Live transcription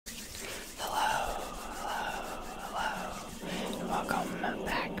welcome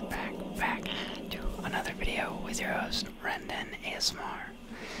back to another video with your host, RenTen ASMR.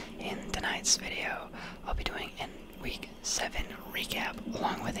 In tonight's video, I'll be doing a Week 7 recap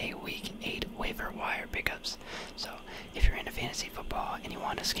along with a Week 8 waiver wire pickups. So, if you're into fantasy football and you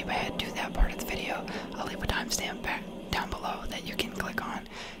want to skip ahead to that part of the video, I'll leave a timestamp back down below that you can click on.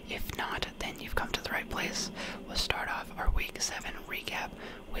 If not, then you've come to the right place. We'll start off our Week 7 recap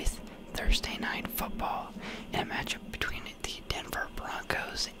with Thursday Night Football in a matchup between the Denver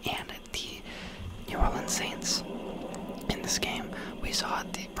Broncos and the New Orleans Saints. In this game, we saw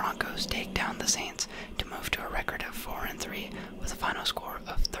the Broncos take down the Saints to move to a record of 4-3 with a final score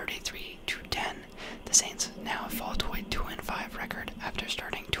of 33-10. The Saints now fall to a 2-5 record after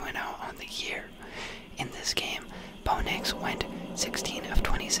starting 2-0 on the year. In this game, Bo Nix went 16 of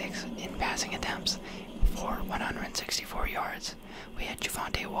 26 in passing attempts for 164 yards. We had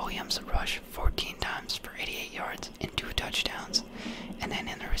Javonte Williams rush 14 times for 88 yards and 2 touchdowns. And then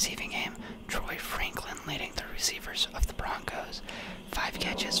in the receiving game, Troy Franklin leading the receivers of the Broncos, 5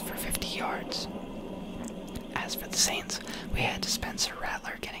 catches for 50 yards. As for the Saints, we had Spencer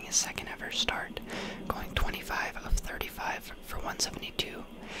Rattler getting his second ever start, going 25 of 35 for 172.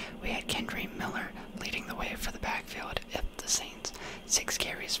 We had Kendry Miller leading the way for the backfield of the Saints, 6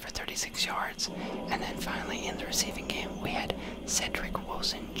 carries for 36 yards. And then finally in the receiving game, we had Cedric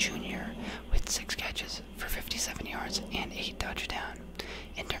Wilson Jr. with 6 catches for 57 yards and 8 touchdowns.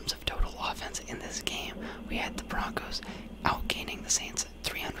 In terms of total offense in this game, we had the Broncos outgaining the Saints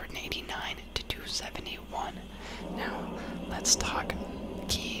 389 to 271. Now, let's talk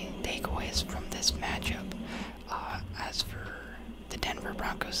key takeaways from this matchup. As for the Denver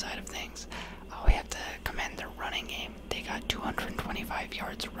Broncos side of things, we have to commend their running game. They got 225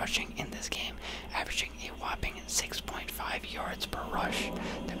 yards rushing in this game, averaging a whopping 6.5 yards per rush.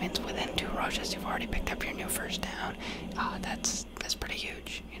 That means within 2 rushes, you've already picked up your new first down. That's pretty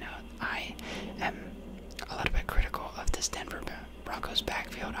huge. You know, I am a little bit critical of this Denver Broncos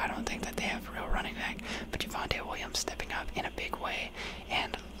backfield. I don't think that they have a real running back, but Javonte Williams stepping up in a big way,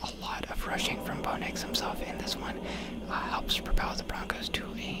 and a lot of rushing from Bo Nix himself in this one helps propel the Broncos to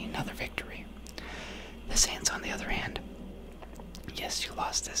another victory. The Saints, on the other hand, yes, you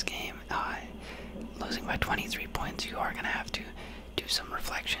lost this game. Losing by 23 points, you are going to have to do some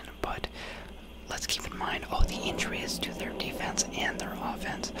reflection, but let's keep in mind all the injuries to their defense and their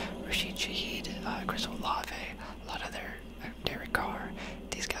offense. Rashid Shaheed, Chris Olave, a lot of their Derek Carr,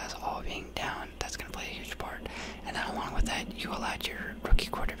 these guys all being down, that's going to play a huge part. And then along with that, you allowed your rookie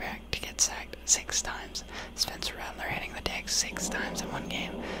quarterback to get sacked 6 times. Spencer Rattler hitting the deck 6 times in one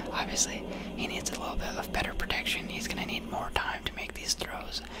game. Obviously, he needs a little bit of better protection. He's going to need more time to make these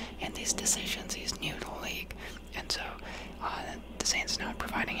throws and these decisions. He's new to the league. And so, the Saints not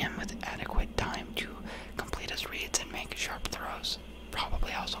providing him with adequate time to complete his reads and make sharp throws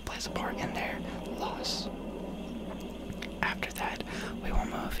probably also plays a part in their loss. After that, we will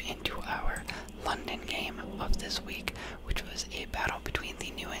move into our London game of this week, which was a battle between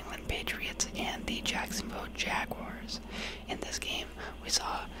the New England Patriots and the Jacksonville Jaguars. In this game, we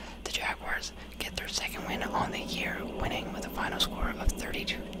saw the Jaguars get their second win on the year, winning with a final score of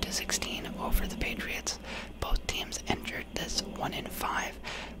 32-16 over the Patriots. Both teams entered this 1-5.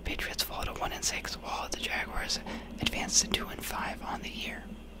 Patriots fall to 1-6, while the Jaguars advanced to 2-5 on the year.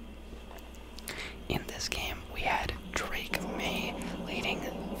 In this game, we had Drake May leading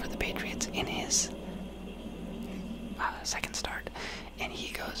for the Patriots in his second start, and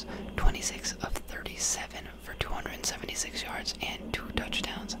he goes 26 of 37 for 276 yards and 2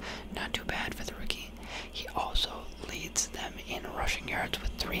 touchdowns. Not too bad for the rookie. He also leads them in rushing yards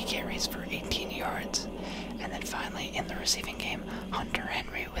with 3 carries for 18 yards. And then finally in the receiving game, Hunter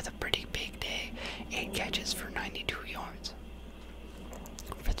Henry with a pretty big day, 8 catches for 92 yards.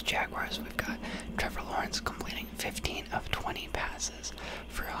 For the Jaguars, we've got Trevor Lawrence completing 15 of 20 passes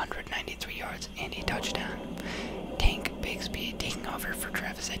for 193 yards and a touchdown. Tank Bigsby taking over for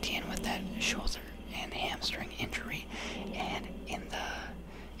Travis Etienne with that shoulder and hamstring injury, and in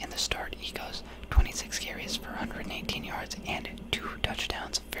the start he goes 26 carries for 118 yards and 2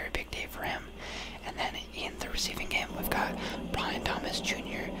 touchdowns. Very big day for him. And then in the receiving game, we've got Brian Thomas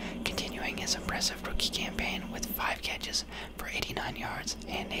Jr. continuing his impressive rookie campaign with 5 catches for 89 yards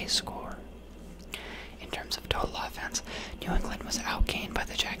and a score. In terms of total offense, New England was outgained by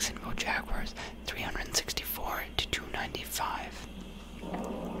the Jacksonville Jaguars 364 to 295.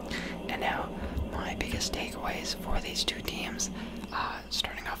 And now, my biggest takeaways for these two teams,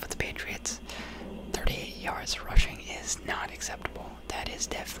 starting off with the Patriots. 38 yards rushing is not acceptable. That is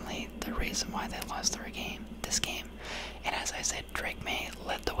definitely the reason why they lost this game. And as I said, Drake May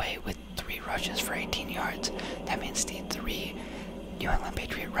led the way with 3 rushes for 18 yards. That means the 3 New England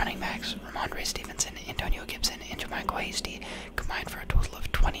Patriot running backs Ramondre Stevenson, Antonio Gibson, and Jermichael Hasty combined for a total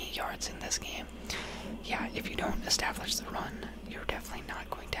of 20 yards in this game. Yeah, if you don't establish the run, you're definitely not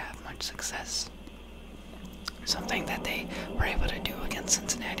going to have much success. Something that they were able to do against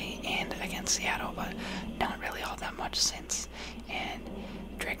Cincinnati and against Seattle, but not really all that much since. And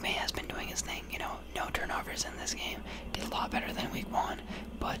Drake May has been doing his thing, no turnovers in this game. Did a lot better than week 1,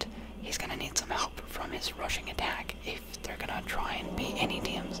 but he's going to need some help from his rushing attack if they're going to try and beat any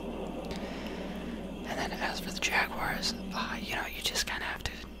teams. And then as for the Jaguars, you just kind of have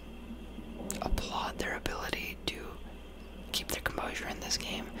to applaud their ability to keep their composure in this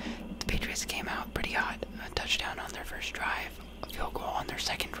game. The Patriots came out pretty hot. A touchdown on their first drive, a field goal on their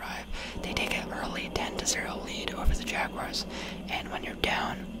second drive. They take an early 10-0 lead over the Jaguars, and when you're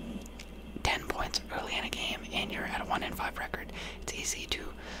down 10 points early in a game and you're at a 1-5 record, it's easy to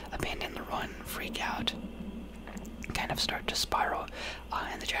abandon the run, freak out, kind of start to spiral,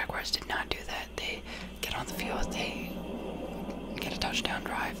 and the Jaguars did not do that. They get on the field, they get a touchdown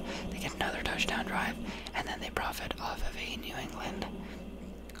drive, they get another touchdown drive, and then they profit off of a New England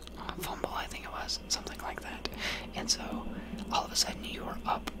fumble, I think it was, something like that. And so all of a sudden you were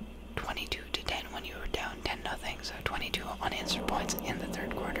up 22-10 when you were down 10-0, so 22 unanswered points in the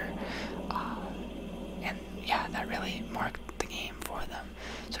third quarter. And yeah, that really marked the game for them.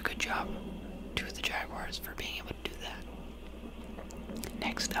 So good job to the Jaguars for being able to do that.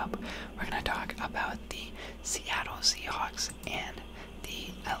 Next up, we're going to talk about the Seattle Seahawks and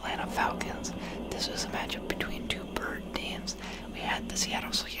the Atlanta Falcons. This was a matchup between two bird teams. We had the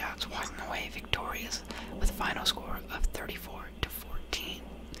Seattle Seahawks walking away victorious with a final score of 34-14.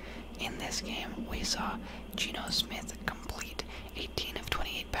 In this game, we saw Geno Smith complete 18 of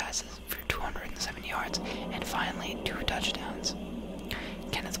 28 passes for 207 yards and finally 2 touchdowns.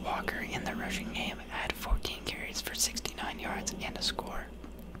 Kenneth Walker in the rushing game had 14 carries for 69 yards and a score.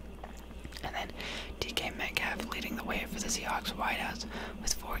 And then DK Metcalf leading the way for the Seahawks wideouts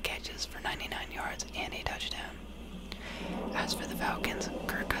with 4 catches for 99 yards and a touchdown. As for the Falcons,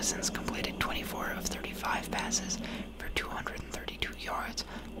 Kirk Cousins completed 24 of 35 passes for 232 yards,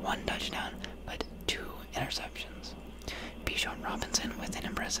 1 touchdown, but 2 interceptions. Bijan Robinson with an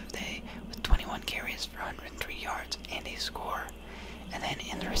impressive day with 21 carries for 103 yards and a score. And then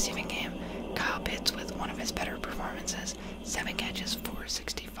in the receiving game, Kyle Pitts with one of his better performances, 7 catches for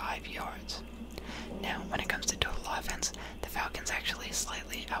 65 yards. Now, when it comes to total offense, the Falcons actually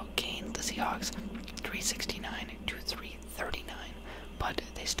slightly outgained the Seahawks 369 to 339, but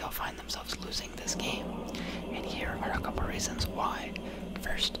they still find themselves losing this game. And here are a couple reasons why.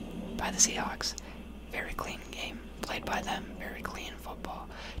 First, by the Seahawks, very clean game played by them, very clean football,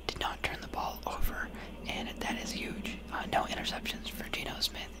 did not turn the ball over, and that is huge. No interceptions for Geno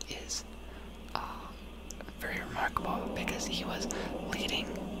Smith is very remarkable because he was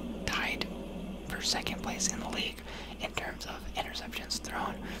tied for second place in the league in terms of interceptions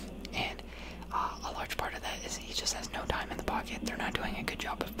thrown, and a large part of that is he just has no time in the pocket. They're not doing a good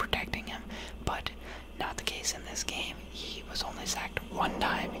job of protecting him, but not the case in this game. He was only sacked 1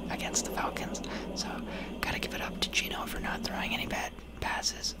 time against the Falcons, so gotta give it up to Geno for not throwing any bad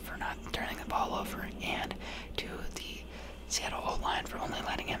passes, for not turning the ball over, and to the Seattle O-line for only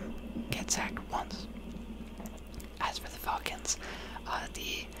letting him get sacked once. As for the Falcons,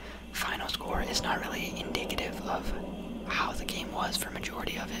 the final score is not really indicative of how the game was for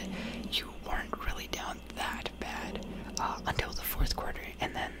majority of it. You weren't really down that bad until the fourth quarter,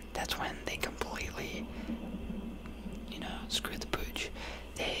 and then that's when they completely, screwed the pooch.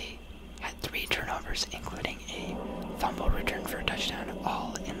 They had 3 turnovers, including a fumble return for a touchdown,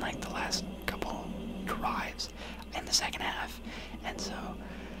 all in the last couple drives in the second half. And so,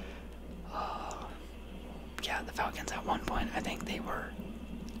 the Falcons at one point, I think they were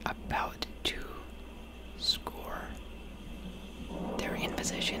about to score. They were in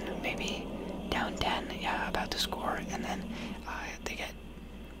position, maybe down 10, about to score, and then they get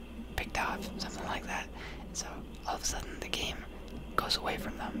picked off, something like that. So all of a sudden the game goes away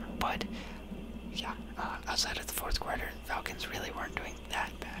from them. But outside of the fourth quarter, the Falcons really weren't doing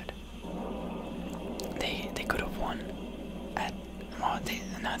that bad. They could have won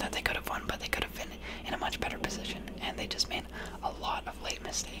not that they could have won, but they could have been in a much better position, and they just made a lot of late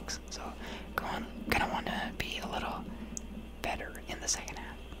mistakes. So gonna want to be a little better in the second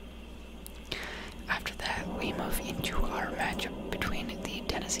half. After that, we move into our matchup between the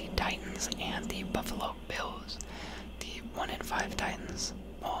Tennessee Titans and the Buffalo Bills. The 1-5 Titans,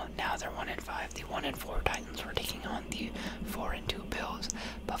 well, now they're 1-5. The 1-4 Titans were taking on the 4-2 Bills.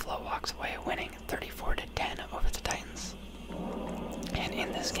 Buffalo walks away winning 34-10 over the Titans. And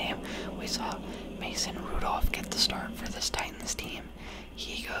in this this game, we saw Mason Rudolph get the start for this Titans team.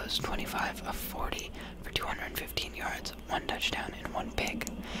 He goes 25 of 40 for 215 yards, 1 touchdown, and 1 pick.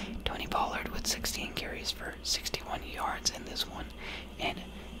 Tony Pollard with 16 carries for 61 yards in this one, and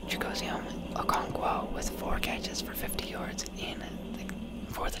Chigoziem Okonkwo with 4 catches for 50 yards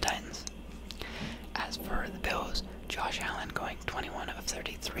for the Titans. As for the Bills, Josh Allen going 21 of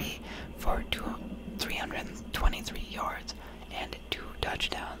 33 for 323 yards and 2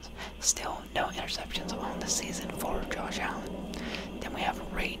 touchdowns. Still no interceptions on the season for Josh Allen. Then we have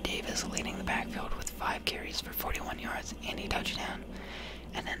Ray Davis leading the backfield with 5 carries for 41 yards and a touchdown.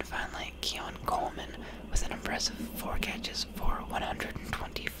 And then finally, Keon Coleman with an impressive 4 catches for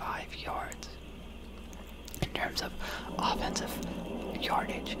 125 yards. In terms of offensive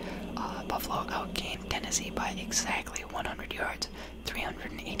yardage, Buffalo outgained Tennessee by exactly 100 yards,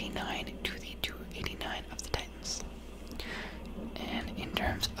 389 to the 289 of the Titans. And in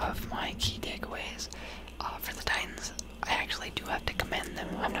terms of my key takeaways for the Titans, I actually do have to commend them.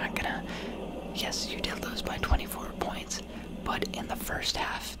 I'm not gonna, yes, you did lose by 24 points, but in the first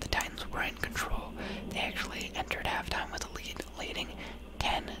half, the Titans were in control. They actually entered halftime with a lead, leading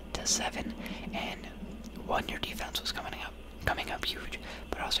 10-7, and one, your defense was coming up huge,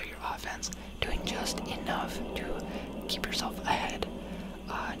 but also your offense doing just enough to keep yourself ahead.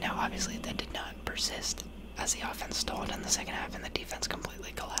 Now, obviously, that did not persist as the offense stalled in the second half and the defense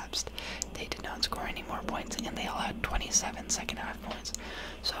completely collapsed. They did not score any more points, and they allowed 27 second half points.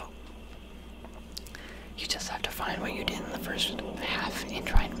 So, you just have to find what you did in the first half and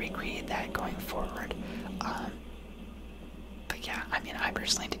try and recreate that going forward. But yeah, I mean, I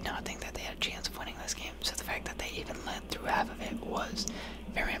personally did not think that they had a chance of winning this game, so the fact that they even led through half of it was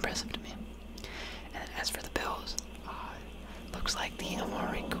very impressive to me. And as for the Bills, looks like the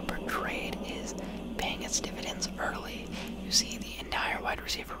Amari Cooper trade is paying its dividends early. You see the entire wide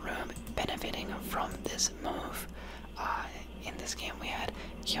receiver room benefiting from this move. In this game, we had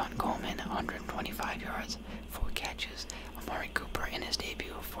Keon Coleman, 125 yards, 4 catches. Amari Cooper in his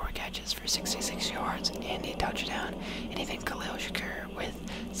debut, 4 catches for 66 yards and a touchdown. And even Khalil Shakir with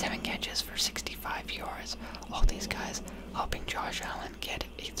 7 catches for 65 yards. All these guys helping Josh Allen get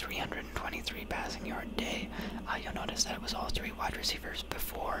a 323 passing yard day. You'll notice that it was all 3 wide receivers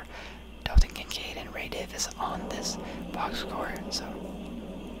before Dalton Kincaid and Ray Davis on this box score. So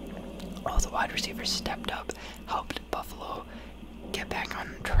all the wide receivers stepped up, helped Buffalo get back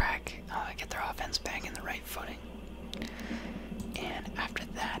on track, get their offense back in the right footing. And after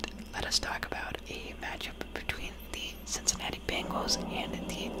that, let us talk about a matchup between the Cincinnati Bengals and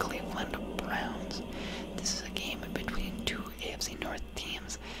the Cleveland Browns. This is a game between 2 AFC North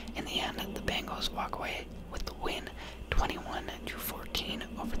teams. In the end, the Bengals walk away with the win, 21-14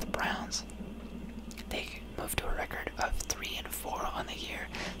 over the Browns. They moved to a record of 3-4 on the year,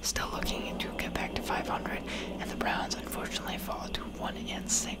 still looking to get back to 500, and the Browns unfortunately fall to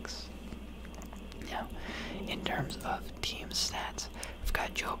 1-6. Now, in terms of team stats, we've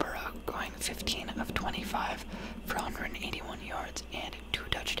got Joe Burrow going 15 of 25 for 181 yards and 2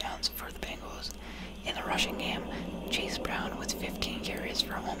 touchdowns for the Bengals. In the rushing game, Chase Brown with 15 carries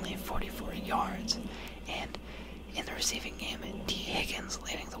for only 44 yards, and in the receiving game, T. Higgins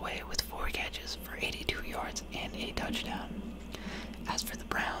leading the way with 4 catches for 82 yards and a touchdown. As for the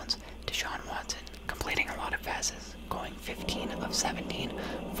Browns, Deshaun Watson completing a lot of passes, going 15 of 17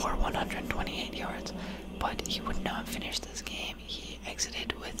 for 128 yards, but he would not finish this game. He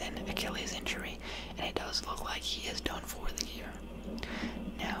exited with an Achilles injury, and it does look like he is done for the year.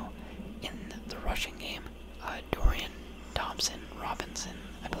 Now, in the rushing game, Dorian Robinson,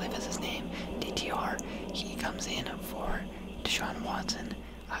 I believe is his name, DTR, he comes in for Deshaun Watson,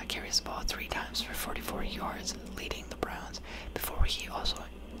 carries the ball 3 times for 44 yards, leading the Browns, before he also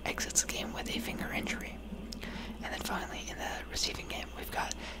exits the game with a finger injury. And then finally, in the receiving game, we've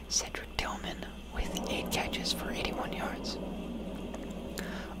got Cedric Tillman with 8 catches for 81 yards.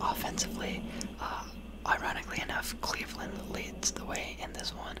 Offensively, ironically enough, Cleveland leads the way in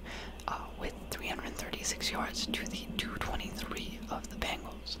this one with 336 yards to the 223 of the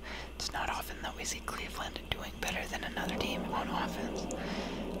Bengals. It's not often that we see Cleveland doing better than another team on offense.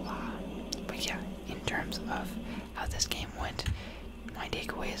 But yeah, in terms of how this game went, my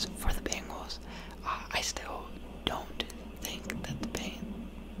takeaways for the Bengals, I still don't think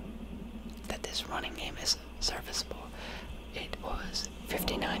that this running game is serviceable. It was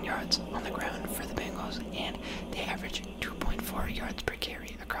 59 yards on the ground for the Bengals, and they averaged 2.4 yards per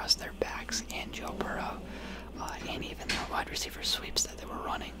carry across their backs and Joe Burrow, and even the wide receiver sweeps that they were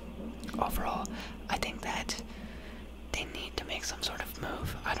running. Overall, I think that they need to make some sort of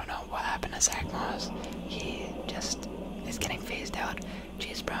move. I don't know what happened to Zach Moss. He just is getting phased out.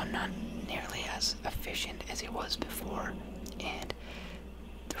 Chase Brown not nearly as efficient as he was before, and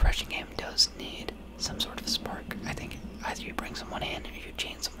the rushing game does need some sort of spark. I think either you bring someone in or you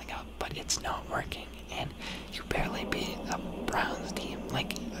change something up, but it's not working, and you barely beat a Browns team.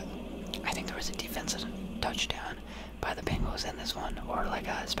 Like, I think there was a defensive touchdown by the Bengals in this one, or like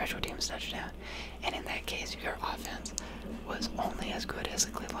a special teams touchdown, and in that case your offense was only as good as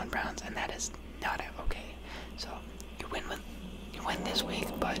the Cleveland Browns, and that is not okay. So you win this week,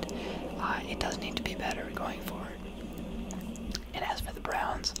 but it does need to be better going forward. And as for the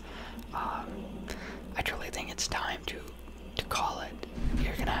Browns, I truly think it's time to call it.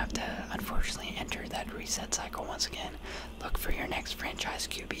 You're gonna have to, unfortunately, enter that reset cycle once again. Look for your next franchise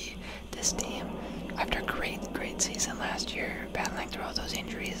QB. This team, after a great season last year, battling through all those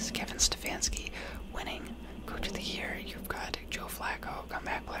injuries, Kevin Stefanski winning Coach of the Year. You've got Joe Flacco,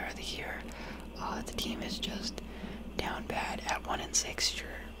 comeback player of the year. The team is just down bad at 1-6.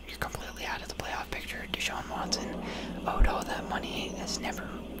 You're completely out of the playoff picture. Deshaun Watson owed all that money, has never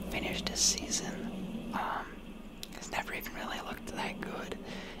finished his season. Has never even really looked that good.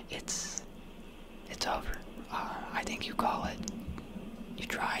 It's over. I think you call it. You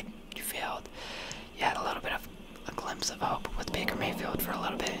tried, you failed. You had a little bit of a glimpse of hope with Baker Mayfield for a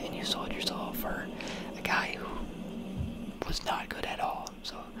little bit, and you sold your soul for a guy who was not good at all.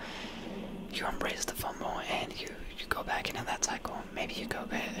 So you embrace the fumble and you go back into that cycle. Maybe you go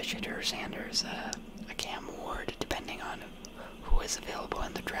get a Shadur Sanders, a Cam Ward, depending on who is available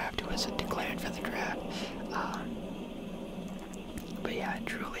in the draft, who is declared for the draft. But yeah,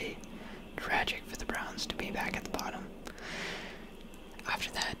 truly tragic for the Browns to be back at the bottom.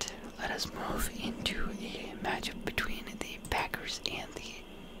 After that, let us move into a matchup between the Packers and the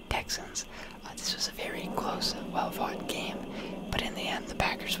Texans. This was a very close, well-fought game, but in the end, the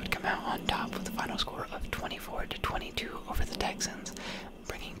Packers would come out on top with a final score of 24-22 over the Texans,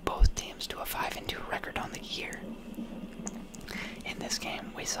 bringing both teams to a 5-2 record on the year. In this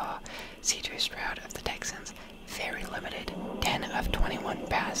game, we saw C.J. Stroud of the Texans, very limited, 10 of 21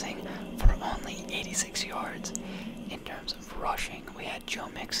 passing for only 86 yards. In terms of rushing, we had Joe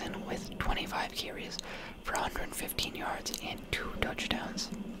Mixon with 25 carries for 115 yards and 2 touchdowns.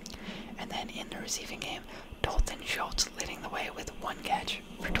 And then in the receiving game, Dalton Schultz leading the way with 1 catch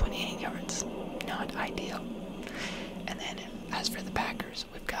for 28 yards. Not ideal. And then as for the Packers,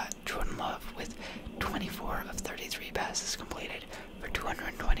 we've got Jordan Love with 24 of 33 passes completed for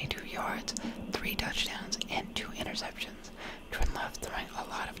 222 yards, 3 touchdowns, and 2 interceptions. Jordan Love throwing a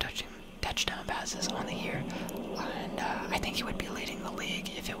lot of touchdown passes on the year, and I think he would be leading the league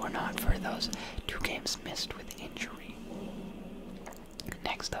if it were not for those 2 games missed with injury.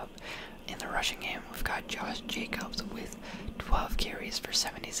 Next up, in the rushing game, we've got Josh Jacobs with 12 carries for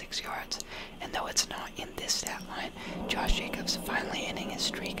 76 yards, and though it's not in this stat line, Josh Jacobs finally ending his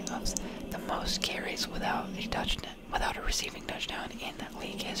streak of the most carries without a receiving touchdown in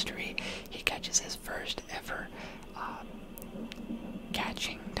league history. He catches his first ever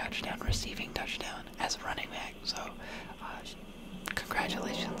catching touchdown, receiving touchdown as a running back, so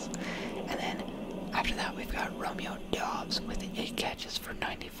congratulations. And then after that, we've got Romeo Doubs with 8 catches for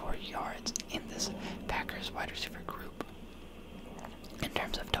 94 yards in this Packers wide receiver group. In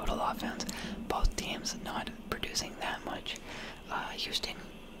terms of total offense, both teams not producing that much. Houston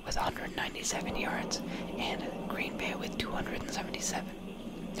with 197 yards and Green Bay with 277.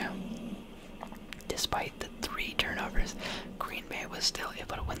 Now, despite the 3 turnovers, Green Bay was still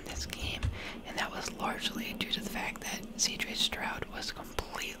able to win this game, and that was largely due to the fact that C.J. Stroud was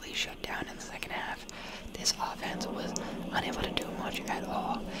completely shut down in the second half. This offense was unable to do much at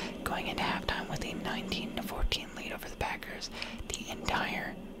all, going into halftime with a 19-14 lead over the Packers. The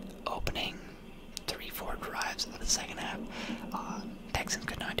entire opening 3-4 drives of the second half, Texans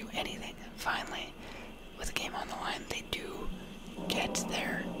could not do anything. Finally, with the game on the line, they do get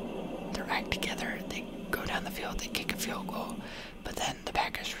their act together. They go down the field, they kick a field goal, but then the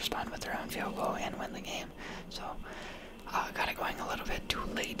Packers respond with their own field goal and win the game. So got it going a little bit too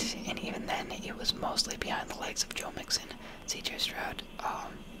late, and even then it was mostly behind the legs of Joe Mixon. C.J. Stroud,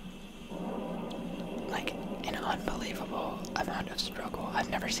 like an unbelievable amount of struggle. I've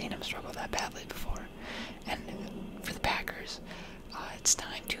never seen him struggle that badly before. And for the Packers, it's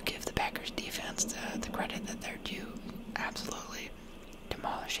time to give the Packers defense the credit that they're due. Absolutely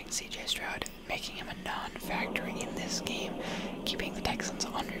demolishing C.J. Stroud, making him a non-factor in this game, keeping the Texans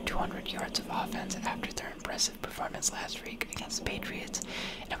under 200 yards of offense after their impressive performance last week against the Patriots.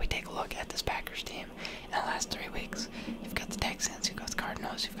 And if we take a look at this Packers team in the last 3 weeks, you've got the Texans, you've got the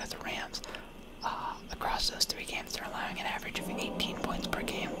Cardinals, you've got the Rams. Across those 3 games, they're allowing an average of 18 points per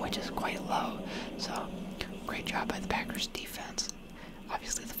game, which is quite low. So, great job by the Packers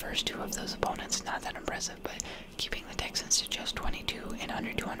first two of those opponents, not that impressive, but keeping the Texans to just 22 and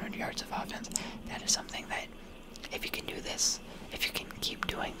under 200 yards of offense, that is something that, if you can do this, if you can keep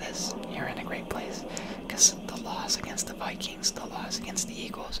doing this, you're in a great place. Because the loss against the Vikings, the loss against the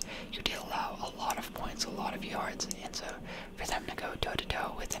Eagles, you did allow a lot of points, a lot of yards, and so for them to go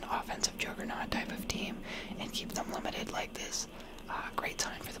toe-to-toe with an offensive juggernaut type of team and keep them limited like this, great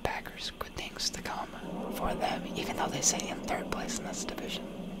sign for the Packers. Good things to come for them, even though they sit in third place in this division.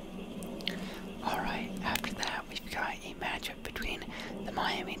 Alright, after that, we've got a matchup between the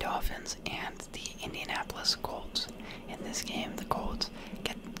Miami Dolphins and the Indianapolis Colts. In this game, the Colts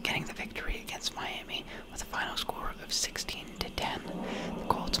getting the victory against Miami with a final score of 16-10. The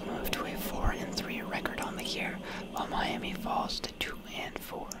Colts move to a 4-3 record on the year, while Miami falls to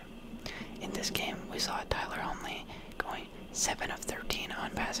 2-4. In this game, we saw Tyler Huntley going 7 of 13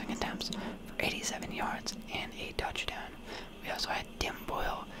 on passing attempts for 87 yards and a touchdown. We also had Tim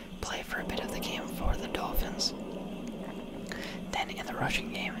Boyle play for a bit of the game for the Dolphins. Then in the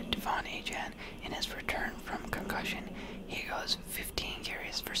rushing game, Devon Achane, in his return from concussion, he goes 15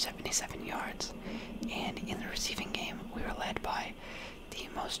 carries for 77 yards. And in the receiving game, we were led by the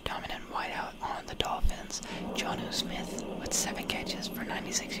most dominant wideout on the Dolphins, Jonnu Smith, with 7 catches for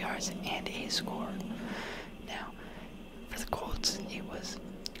 96 yards and a score. Now, for the Colts, it was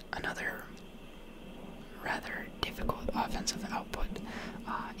another rather difficult offensive output.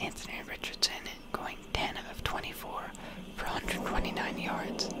 Anthony Richardson going 10 of 24 for 129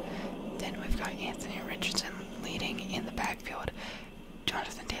 yards. Then we've got Anthony Richardson leading in the backfield.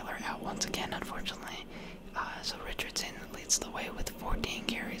 Jonathan Taylor out once again, unfortunately. So Richardson leads the way with 14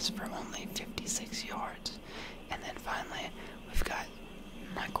 carries for only 56 yards. And then finally, we've got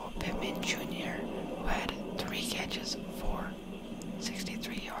Michael Pittman Jr., who had 3 catches for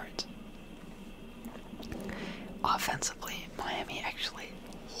 63 yards. Offensively, Miami actually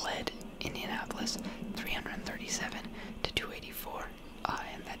led Indianapolis 337 to 284,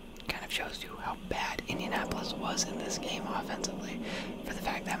 and that kind of shows you how bad Indianapolis was in this game offensively, for the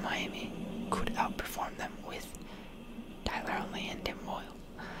fact that Miami could outperform them with Tyler Huntley and Tim Boyle.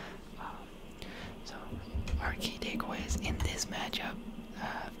 So our key takeaways in this matchup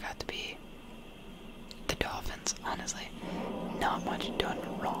have got to be the Dolphins. Honestly, not much done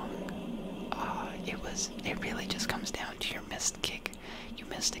wrong. It really just comes down to your missed kick. You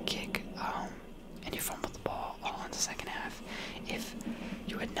missed a kick, and you fumbled the ball all in the second half. If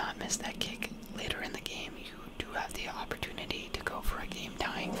you had not missed that kick later in the game, you do have the opportunity to go for a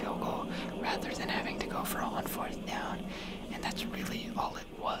game-tying field goal rather than having to go for it on 4th down, and that's really all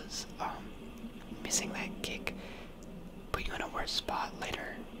it was. Missing that kick put you in a worse spot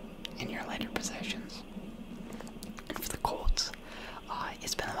later in your later possessions. And for the Colts,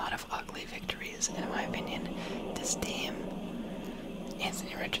 it's been a lot of ugly victories, in my opinion. This team,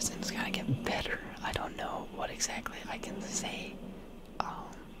 Anthony Richardson's got to get better. I don't know what exactly I can say,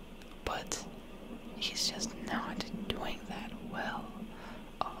 but he's just not doing that well.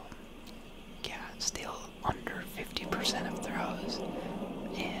 Yeah, still under 50% of throws,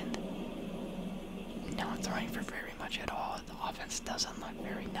 and not throwing for very much at all. The offense doesn't look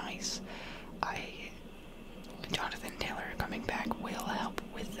very nice. Jonathan Taylor coming back will help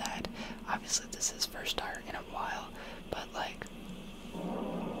with that. Obviously, this is his first start in a while, but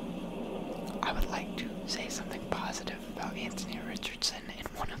I would like to say something positive about Anthony Richardson in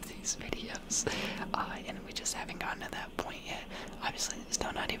one of these videos, and we just haven't gotten to that point yet. Obviously,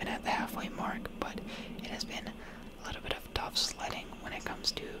 still not even at the halfway mark, but it has been a little bit of tough sledding when it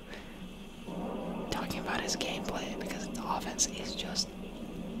comes to talking about his gameplay, because the offense is just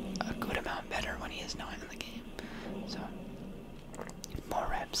a good amount better when he is not in the game. So, more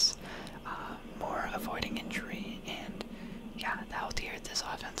reps, more avoiding injury, and yeah, the healthier this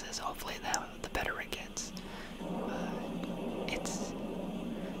offense is, hopefully the better it gets.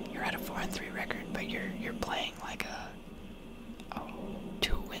 You're at a 4-3 record, but you're playing like a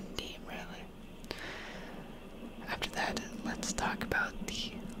 2-win team, really. After that, let's talk about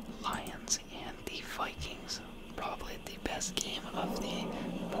the Lions and the Vikings. Probably the best game of the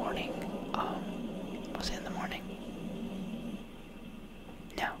morning. Was it in the morning?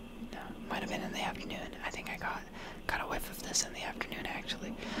 No, might have been in the afternoon. I think I got a whiff of this in the afternoon,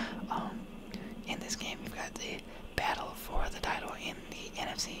 actually. In this game, we've got the battle for the title in the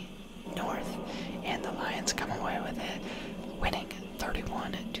NFC North, and the Lions come away with it, winning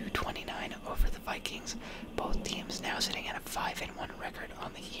 31-29 over the Vikings. Both teams now sitting at a 5-1 record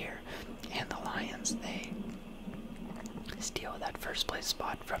on the year, and the Lions, they steal that first place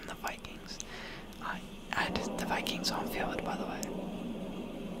spot from the Vikings. I had the Vikings home field, by the way.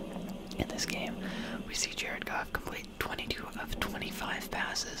 In this game, we see Jared Goff complete 22 of 25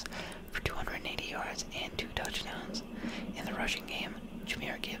 catches for 280 yards and 2 touchdowns. In the rushing game,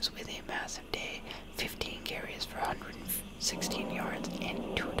 Jahmyr Gibbs with a massive day, 15 carries for 116 yards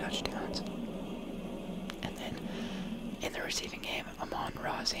and 2 touchdowns. And then in the receiving game,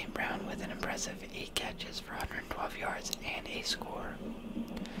 Amon-Ra St. Brown with an impressive 8 catches for 112 yards and a score.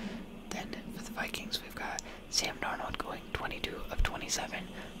 Then for the Vikings, we've got Sam Darnold going 22 of 27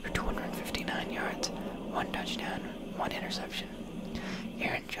 for 259 yards, 1 touchdown, 1 interception.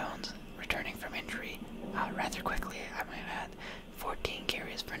 Aaron Jones returning from injury rather quickly, I might add, 14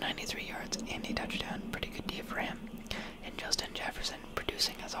 carries for 93 yards and a touchdown, pretty good day for him. And Justin Jefferson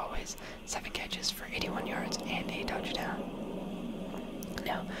producing as always, 7 catches for 81 yards and a touchdown.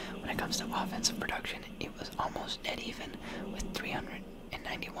 Now, when it comes to offensive production, it was almost dead even with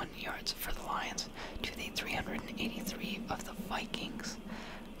 391 yards for the Lions to the 383 of the Vikings.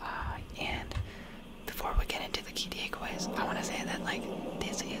 And before we get into the key takeaways, I want to say that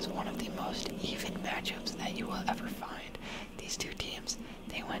this is one of the most even matchups that you will ever find. These two teams,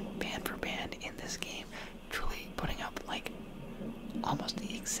 they went band for band in this game, truly putting up almost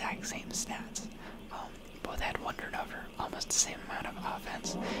the exact same stats. Both had one turnover, almost the same amount of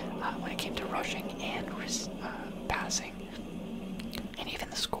offense when it came to rushing and passing. And even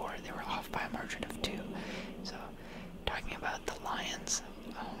the score, they were off by a margin of 2. So, talking about the Lions,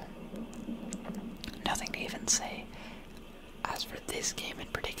 nothing to even say. As for this game in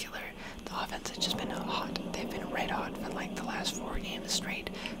particular, the offense has just been hot. They've been red hot for the last 4 games straight,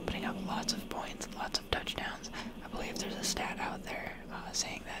 putting up lots of points, lots of touchdowns. I believe there's a stat out there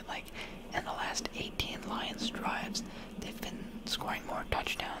saying that in the last 18 Lions drives, they've been scoring more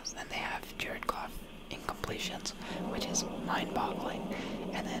touchdowns than they have Jared Goff incompletions, which is mind-boggling.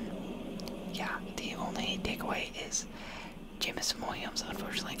 And then, yeah, the only takeaway is Jameson Williams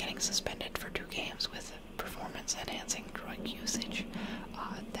unfortunately getting suspended for 2 games with performance-enhancing drug usage.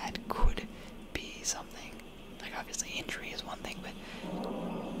 That could be something. Obviously injury is one thing,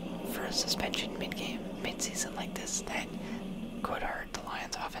 but for a suspension mid-season like this, that could hurt the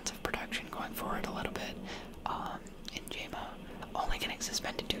Lions' offensive production going forward a little bit. And JMO only getting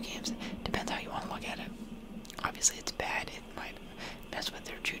suspended 2 games, depends how you want to look at it. Obviously it's bad, it might mess with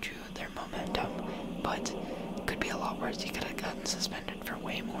their juju, their momentum, but it could be a lot worse. He could have gotten suspended for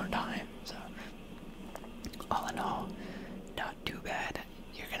way more time. So all in all, not too bad.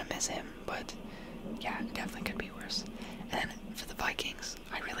 You're gonna miss him, but yeah, it definitely could be worse. And then for the Vikings,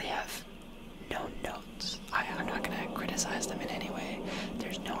 I really have no notes. I'm not gonna criticize them in any way.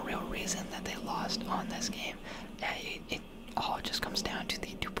 There's no real reason that they lost on this game. It all just comes down to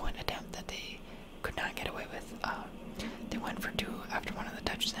the 2-point attempt that they could not get away with. They went for 2 after one of the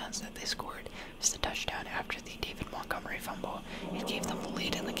touchdowns that they scored. It was the touchdown after the David Montgomery fumble. It gave them the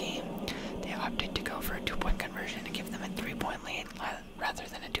lead in the game. They opted to go for a 2-point conversion and give them a 3-point lead rather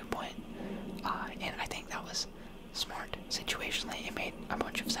than a 2-point. And I think that was smart. Situationally, it made a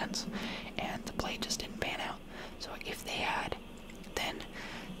bunch of sense. And the play just didn't pan out. So if they had, then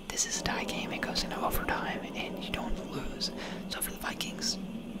this is a tie game. It goes into overtime and you don't lose. So for the Vikings,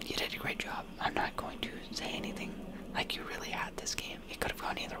 you did a great job. I'm not going to say anything like you really had this game. It could have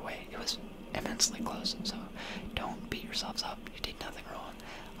gone either way. It was immensely close. So don't beat yourselves up. You did nothing wrong.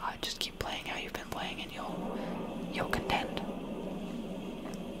 Just keep playing how you've been playing and you'll contend.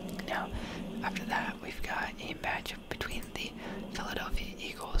 Now, after that, we've got a matchup between the Philadelphia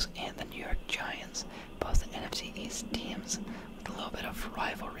Eagles and the New York Giants, both NFC East teams with a little bit of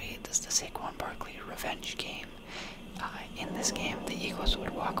rivalry. This is the Saquon Barkley revenge game. In this game, the Eagles would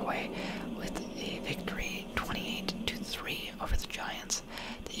walk away with a victory 28-3 over the Giants.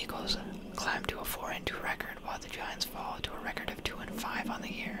 The Eagles climb to a 4-2 record, while the Giants fall to a record of 2-5 on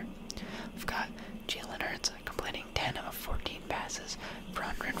the year. We've got Jalen Hurts completing 10 of 14 passes for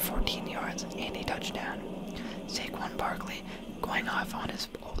 114 yards and a touchdown. Saquon Barkley going off on his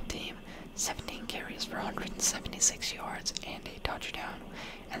old team, 17 carries for 176 yards and a touchdown.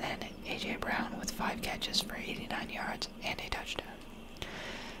 And then A.J. Brown with 5 catches for 89 yards and a touchdown.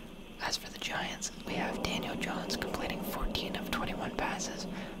 As for the Giants, we have Daniel Jones completing 14 of 21 passes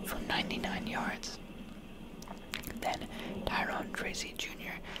for 99 yards. Then Tyrone Tracy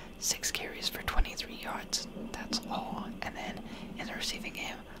Jr., 6 carries for 23 yards. That's all. And then in the receiving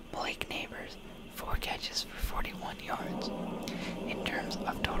game, Blake Neighbors, 4 catches for 41 yards. In terms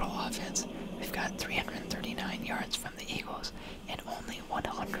of total offense, we've got 339 yards from the Eagles and only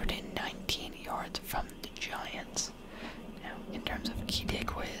 119 yards from the Giants. Now, in terms of key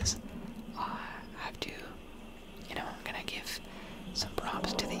takeaways, I have to, I'm going to give some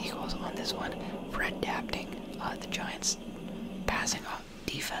props to the Eagles on this one for adapting the Giants' passing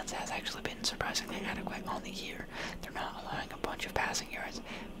defense has actually been surprisingly adequate on the year. They're not allowing a bunch of passing yards,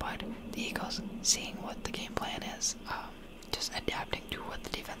 but the Eagles, seeing what the game plan is, just adapting to what the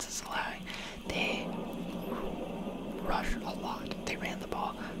defense is allowing, they rush a lot. They ran the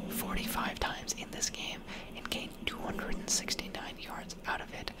ball 45 times in this game and gained 269 yards out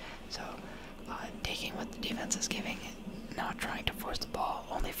of it. So, taking what the defense is giving, not trying to force the ball,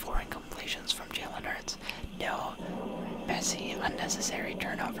 only 4 incompletions from Jalen Hurts, no messy, unnecessary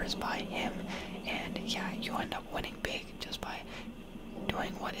turnovers by him, and yeah, you end up winning big just by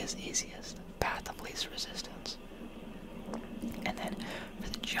doing what is easiest, path of least resistance. And then for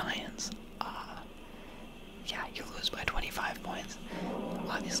the Giants, yeah, you lose by 25 points.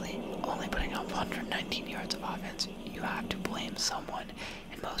 Obviously, only putting up 119 yards of offense, you have to blame someone,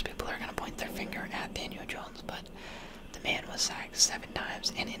 and most people are going to point their finger at Daniel Jones, but the man was sacked 7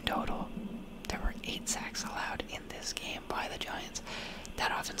 times, and in total, there were 8 sacks allowed in this game by the Giants.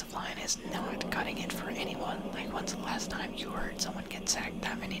 That offensive line is not cutting it for anyone. Like, when's the last time you heard someone get sacked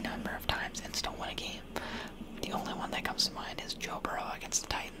that many number of times and still win a game? The only one that comes to mind is Joe Burrow against the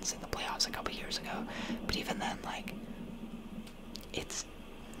Titans in the playoffs a couple years ago. But even then, like, it's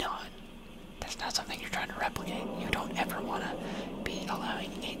not. That's not something you're trying to replicate. You don't ever want to be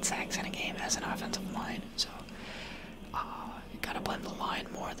allowing 8 sacks in a game as an offensive line. So, you gotta blame the line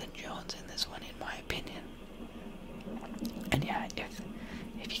more than Jones in this one, in my opinion. And yeah,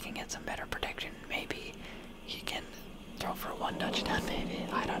 if you can get some better protection, maybe you can throw for 1 touchdown, maybe.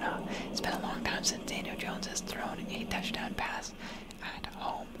 I don't know. It's been a long time since Daniel Jones has thrown a touchdown pass at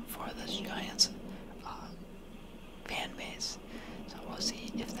home for the Giants fan base. So we'll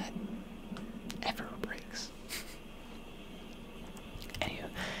see if that ever breaks. Anyway,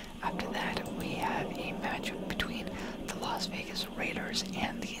 after that, we have a matchup between the Las Vegas Raiders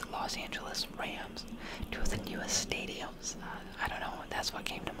and the Los Angeles Rams. 2 of the newest stadiums. I don't know, that's what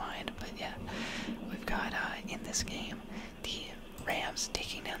came to mind, but yeah. We've got, in this game, the Rams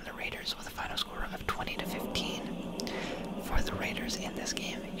taking down the Raiders with a final score of 20-15. For the Raiders in this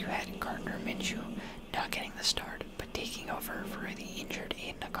game, you had Gardner Minshew not getting the start, but taking over for the injured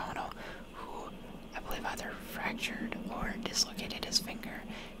Aiden O'Connell, who I believe either fractured or dislocated his finger.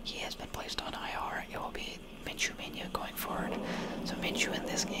 He has been placed on IR. It will be Minshew mania going forward. So Minshew in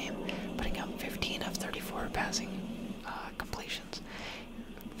this game, putting up 15 of 34 passing completions,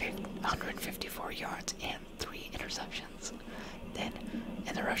 154 yards, and 3 interceptions. Then,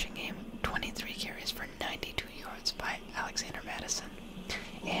 in the rushing game, 23 carries for 92 yards by Alexander Madison.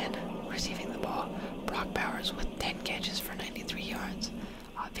 And receiving the ball, Brock Bowers with 10 catches for 93 yards.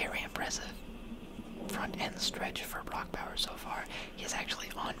 Very impressive front end stretch for Brock Bowers so far. He is actually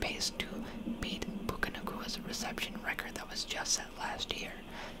on pace to beat Buccaneers' reception record that was just set last year.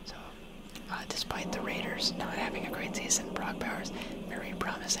 So, despite the Raiders not having a great season, Brock Bowers, very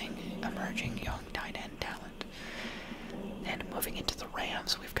promising, emerging young tight end talent. And moving into the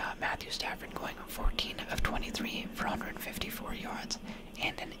Rams, we've got Matthew Stafford going 14 of 23 for 154 yards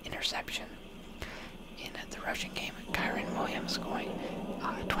and an interception. In the rushing game, Kyren Williams going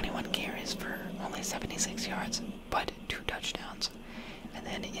 21 carries for only 76 yards, but 2 touchdowns. And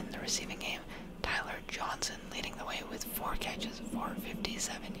then in the receiving game, Tyler Johnson leading the way with 4 catches for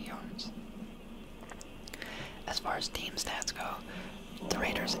 57 yards. As far as team stats go, the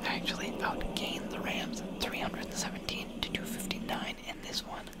Raiders actually outgained the Rams 317-259 in this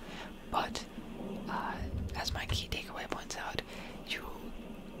one. But, as my key takeaway points out,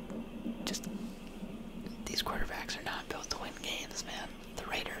 these quarterbacks are not built to win games, man. The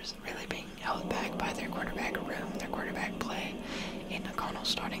Raiders really being held back by their quarterback room, their quarterback play. Aiden O'Connell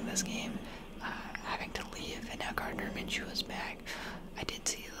starting this game, having to leave, and now Gardner Minshew is back. I did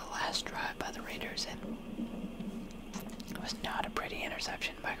see the last drive by the Raiders, and it was not a pretty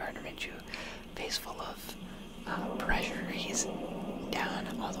interception by Gardner Minshew. Face full of pressure. He's down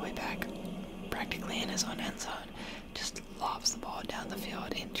all the way back, practically in his own end zone. Just lobs the ball down the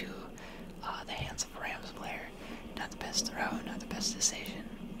field into the hands of a Rams player. Not the best throw, not the best decision.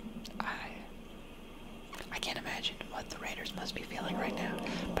 I can't imagine what the Raiders must be feeling right now,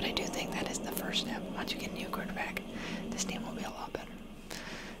 but I do think that is the first step. Once you get a new quarterback, this team will be a lot better.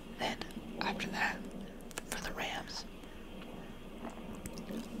 Then, after that, for the Rams,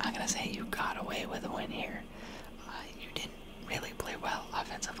 I'm going to say you got away with a win here. You didn't really play well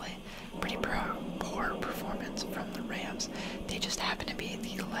offensively. Pretty poor performance from the Rams. They just happen to be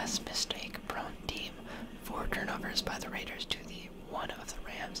the less mistake-prone team. 4 turnovers by the Raiders to the 1 of the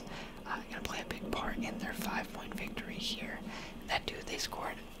Rams. Going to play a big part in their 5-point victory here. That dude, they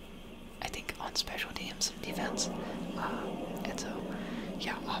scored, I think, on special teams defense. And so,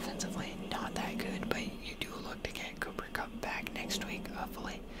 yeah, offensively, not that good, but you do look to get Cooper Kupp Cup back next week,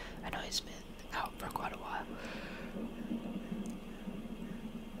 hopefully. I know he's been out for quite a while.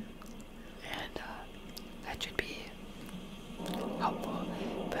 And that should be helpful.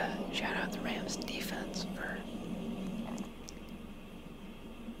 But shout out the Rams defense for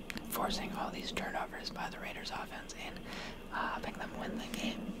forcing all these turnovers by the Raiders offense and helping them win the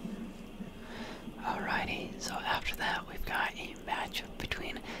game. Alrighty, so after that we've got a matchup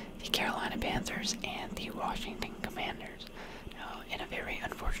between the Carolina Panthers and the Washington Commanders. Now, in a very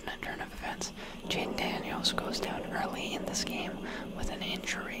unfortunate turn of events, Jaden Daniels goes down early in this game with an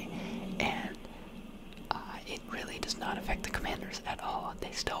injury, and it really does not affect the Commanders at all.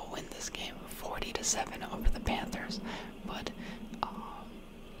 They still win this game 40-7 over the Panthers, but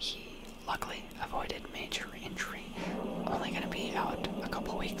he luckily avoided major injury. Only going to be out a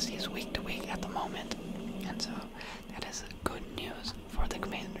couple weeks. He's week to week at the moment, and so that is good news for the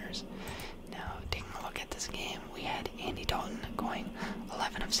Commanders. Now, taking a look at this game, we had Andy Dalton going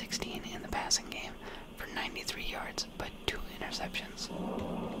 11 of 16 in the passing game for 93 yards, but 2 interceptions.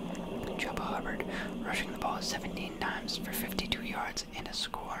 Chuba Hubbard rushing the ball 17 times for 52 yards and a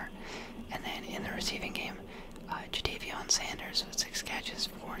score. And then in the receiving game, Jadavion Sanders with 6 catches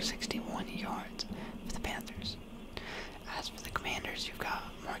for 61 yards for the Panthers. As for the Commanders, you've got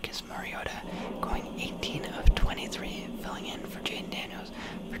Marcus Mariota going 18 of 23, filling in for Jaden Daniels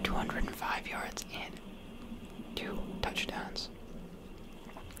for 205 yards and 2 touchdowns.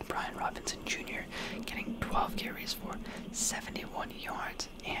 Brian Robinson Jr. getting 12 carries for 71 yards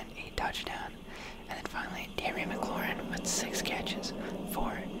and a touchdown. And then finally, Terry McLaurin with 6 catches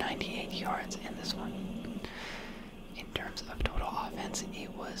for 98 yards in this one. In terms of total offense,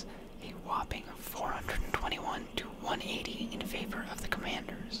 it was a whopping 421 to 180 in favor of the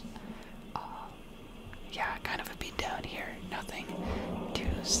Commanders. Yeah, kind of a beat down here. Nothing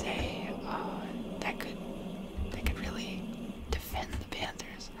to say that could really defend the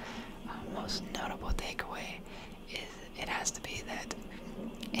Panthers. Most notable takeaway is it has to be that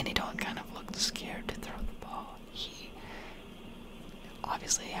Andy Dalton kind of looked scared to throw the ball. He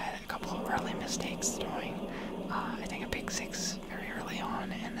obviously had a couple of early mistakes throwing. I think a pick 6 very early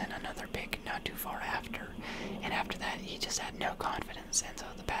on, and then another pick not too far after. And after that, he just had no confidence, and so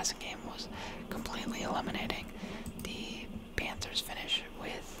the passing game was completely eliminating. The Panthers finish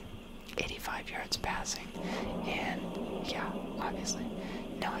with 85 yards passing, and yeah, obviously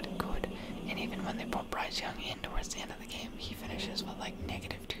not good. And even when they put Bryce Young in towards the end of the game, he finishes with like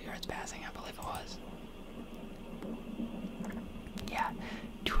 -2 yards passing, I believe it was. Yeah,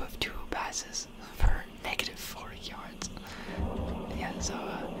 2 of 2 passes for -4 yards. Yeah, so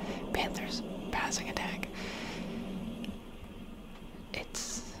Panthers passing attack,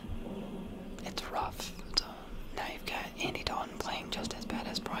 it's rough. So now you've got Andy Dalton playing just as bad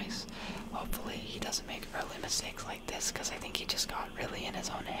as Bryce. Hopefully he doesn't make early mistakes like this, because I think he just got really in his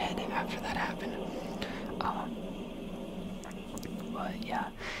own head after that happened. But yeah,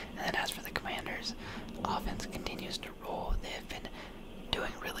 and then as for the Commanders, offense continues to roll. They have been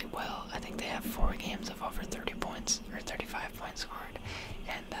doing really well. I think they have 4 games of over 30 points, or 35 points scored,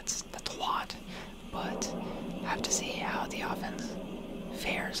 and that's a lot. But I have to see how the offense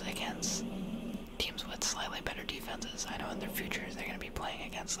fares against teams with slightly better defenses. I know in their futures they're going to be playing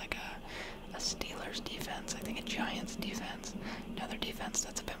against like a Steelers defense, I think a Giants defense, another defense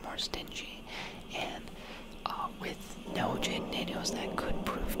that's a bit more stingy, and with no Jaden Daniels, that could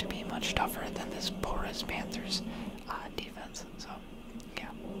prove to be much tougher than this porous Panthers defense. So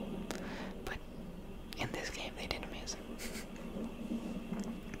yeah, but in this game they did amazing.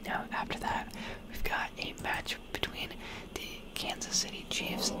 Now after that, we've got a match between the Kansas City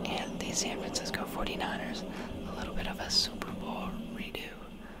Chiefs and the San Francisco 49ers, a little bit of a Super Bowl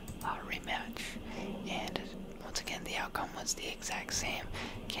rematch, and once again the outcome was the exact same.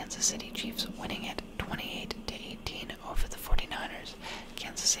 Kansas City Chiefs winning it 28-18 over the 49ers.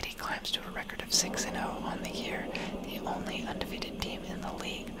 Kansas City climbs to a record of 6-0 on the year, the only undefeated team in the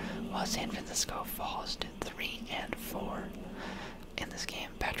league, while San Francisco falls to 3-4. In this game,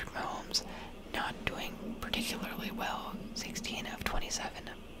 Patrick Mahomes not doing particularly well, 16 of 27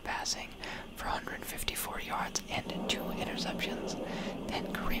 passing for 154 yards and 2 interceptions.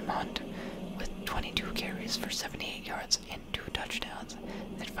 Then Kareem Hunt with 22 carries for 78 yards and 2 touchdowns.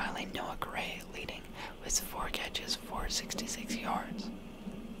 Then finally Noah Gray leading with 4 catches for 66 yards.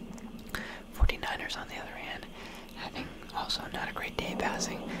 49ers on the other hand, having also not a great day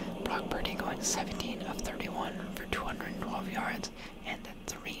passing. Brock Purdy going 17 of 31 for 212 yards and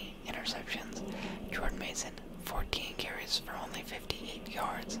 3 interceptions. Jordan Mason 14 carries for only 58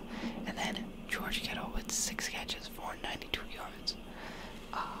 yards, and then George Kittle with 6 catches for 92 yards.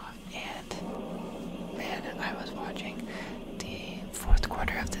 And man, I was watching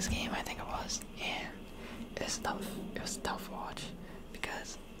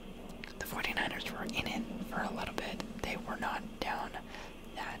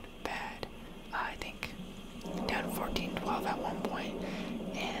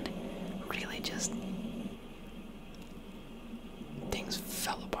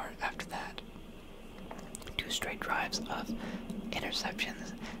drives of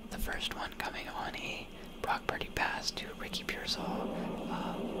interceptions. The first one coming on a Brock Purdy pass to Ricky Pearsall.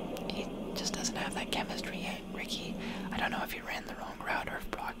 He just doesn't have that chemistry yet. Ricky, I don't know if he ran the wrong route or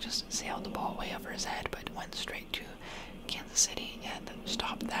if Brock just sailed the ball way over his head, but went straight to Kansas City and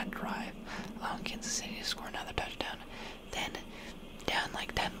stopped that drive, allowing Kansas City to score another touchdown. Then, down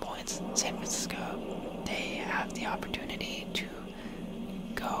like 10 points, San Francisco, they have the opportunity to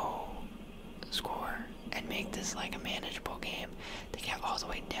go score and make this like a manageable game. They get all the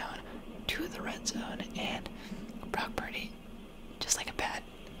way down to the red zone, and Brock Purdy, just like a bad,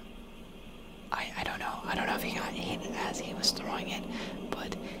 I don't know if he got hit as he was throwing it,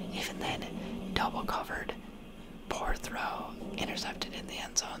 but even then, double covered, poor throw, intercepted in the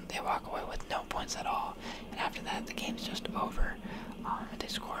end zone. They walk away with no points at all, and after that, the game's just over. They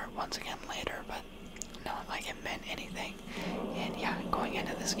score once again later, but not like it meant anything. And yeah, going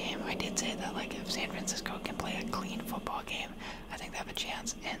into this game, I did say that like if San Francisco can play a clean football game, I think they have a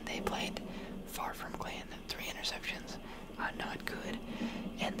chance, and they played far from clean. 3 interceptions, not good,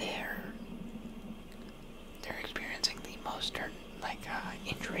 and they're experiencing the most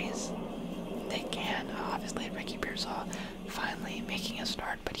injuries they can. Obviously, Ricky Pearsall finally making a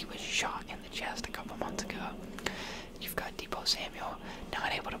start, but he was shot in the chest a couple months ago. You've got Deebo Samuel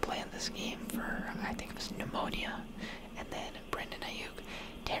not able to play in this game for, I think it was pneumonia, and then Brandon Ayuk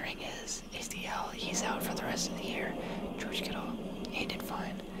tearing his ACL. He's out for the rest of the year. George Kittle, he did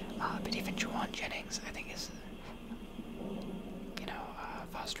fine, but even Juwan Jennings, I think, is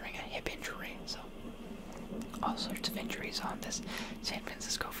fostering a hip injury. So all sorts of injuries on this San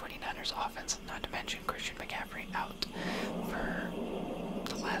Francisco 49ers offense, not to mention Christian McCaffrey out for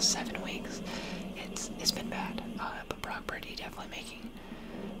the last 7 weeks. It's been bad, but Brock Purdy definitely making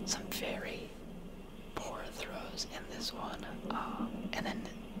some very poor throws in this one. And then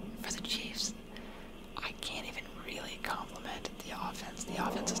for the Chiefs, I can't even really compliment the offense. The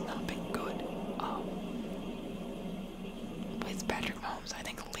offense has not been good. With Patrick Mahomes, I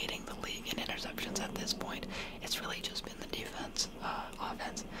think, leading the league in interceptions at this point, it's really just been the defense,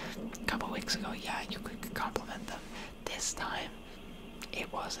 offense. A couple weeks ago, yeah, you could compliment them. This time,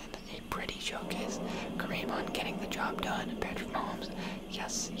 it wasn't a pretty showcase. Kareem Hunt getting the job done. Patrick Mahomes,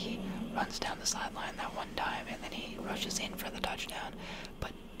 yes, he runs down the sideline that one time, and then he rushes in for the touchdown.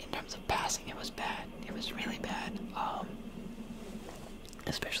 But in terms of passing, it was bad. It was really bad.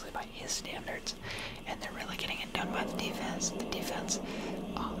 Especially by his standards, and they're really getting it done by the defense. The defense,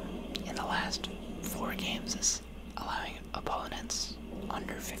 in the last 4 games, is allowing opponents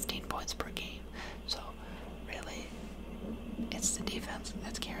under 15 points per game. So, really, it's the defense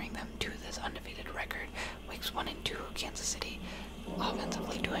that's carrying them to this undefeated record. Weeks 1 and 2, Kansas City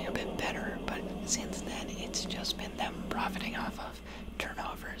offensively doing a bit better, but since then, it's just been them profiting off of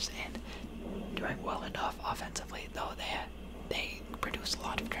turnovers and doing well enough offensively, though they produce a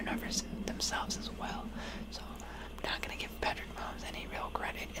lot of turnovers themselves as well. So I'm not going to give Patrick Mahomes any real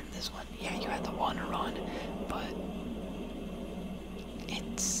credit in this one. Yeah, you had the one run, but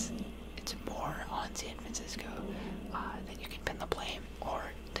it's more on San Francisco that you can pin the blame, or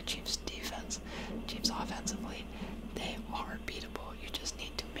the Chiefs' defense. Chiefs offensively, they are beatable. You just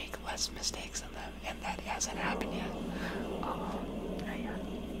need to make less mistakes than them, and that hasn't happened yet.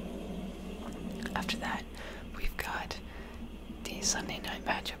 After that, we've got the Sunday night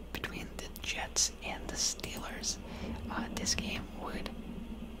matchup between the Jets and the Steelers. This game would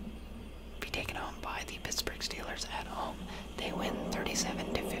be taken on by the Pittsburgh Steelers at home. They win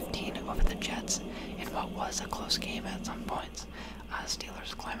 37-15 over the Jets in what was a close game at some points.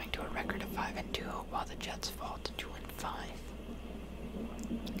 Steelers climbing to a record of 5-2, while the Jets fall to 2-5.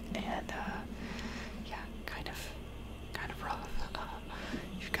 And yeah, kind of rough.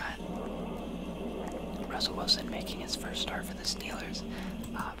 You've got Russell Wilson making his first start for the Steelers,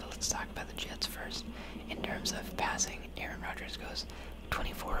 but let's talk about the Jets first. In terms of passing, Aaron Rodgers goes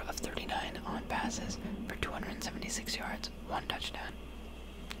 24 of 39 on passes for 276 yards, 1 touchdown,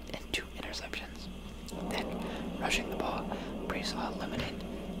 and 2 interceptions. Then, rushing the ball, Brees Hall limited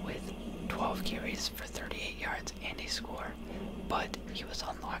with 12 carries for 38 yards and a score, but he was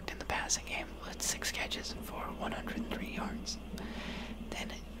unlocked in the passing game with 6 catches for 103 yards. Then,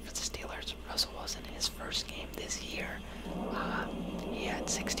 for the Steelers, Russell Wilson, his first game this year, he had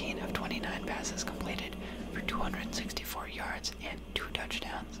 16 of 29 passes completed for 264 yards and 2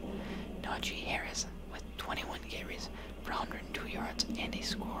 touchdowns. Najee Harris with 21 carries for 102 yards and a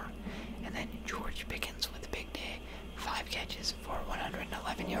score. And then George Pickens with a big day, 5 catches for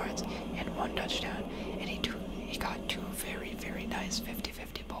 111 yards and 1 touchdown. And he got 2 very, very nice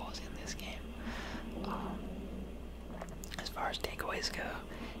 50-50 balls in this game. As far as takeaways go,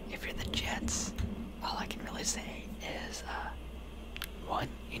 if you're the Jets, all I can really say is, one,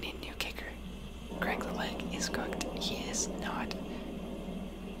 you need a new kicker. Greg the Leg is cooked. He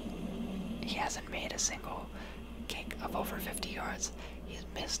hasn't made a single kick of over 50 yards. He's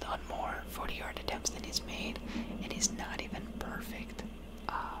missed on more 40-yard attempts than he's made, and he's not even perfect.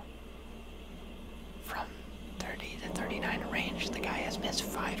 From 30 to 39 range, the guy has missed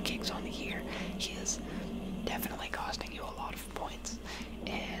 5 kicks on the year. He is definitely costing you a lot of points,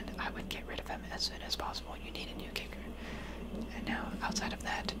 and I would get rid of him as soon as possible. You need a new kicker. And now, outside of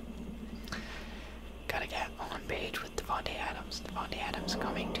that, gotta get on page with Devontae Adams. Devontae Adams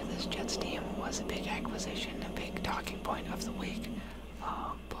coming to this Jets team was a big acquisition, a big talking point of the week,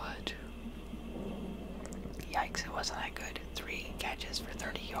 but yikes, it wasn't that good. 3 catches for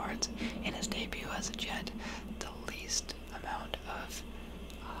 30 yards in his debut as a Jet, the least amount of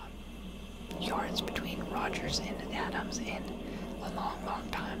yards between Rodgers and Adams in a long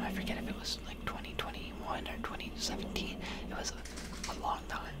time. I forget if it was like 2021 or 2017. It was a long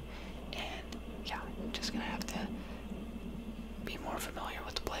time, and yeah, I'm just gonna have to be more familiar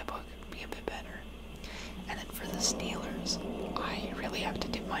with the playbook, be a bit better. And then for the Steelers, I really have to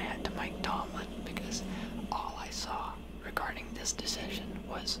tip my hat to Mike Tomlin, because all I saw regarding this decision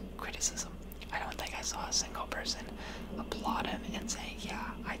was criticism. I don't think I saw a single person applaud him and say,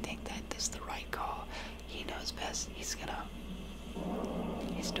 yeah, I think that this is the right call. He knows best. He's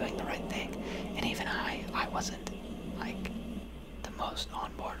doing the right thing. And even I wasn't like the most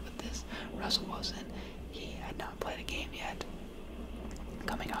on board with this. Russell Wilson, he had not played a game yet.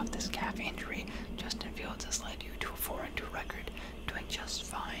 Coming off this calf injury, Justin Fields has led you to a 4-2 record, doing just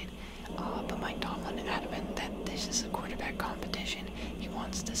fine. But Mike Tomlin adamant that this is a quarterback competition. He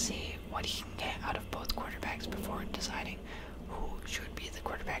wants to see what he can get out of both quarterbacks before deciding who should be the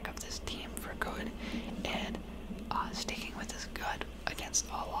quarterback of this team for good, and sticking with his gut against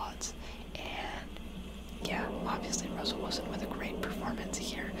all odds. And yeah, obviously Russell Wilson with a great performance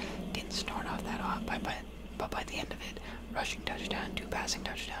here. Didn't start off that hot, but by the end of it, rushing touchdown, 2 passing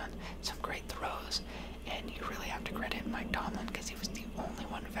touchdowns, some great throws, and you really have to credit Mike Tomlin because he was the only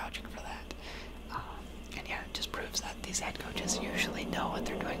one vouching for that. And yeah, it just proves that these head coaches usually know what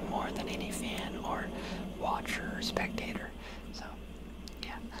they're doing more than any fan or watcher or spectator. So,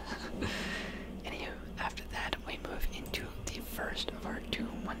 yeah. Anywho, after that, we move into the first of our 2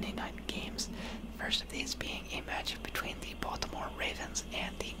 Monday night games. First of these being a matchup between the Baltimore Ravens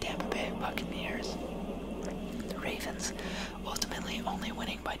and the Tampa Bay Buccaneers. The Ravens ultimately only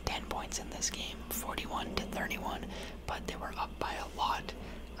winning by 10 points in this game, 41-31, but they were up by a lot.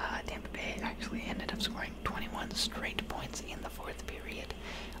 Tampa Bay actually ended up scoring 21 straight points in the 4th period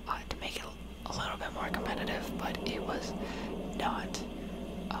to make it a little bit more competitive, but it was not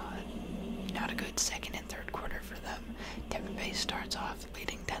a good second and third quarter for them. Tampa Bay starts off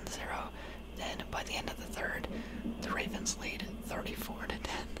leading 10-0, then by the end of the third, the Ravens lead 34-10,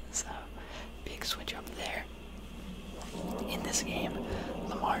 so big switch up there. In this game,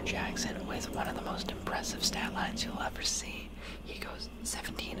 Lamar Jackson with one of the most impressive stat lines you'll ever see. He goes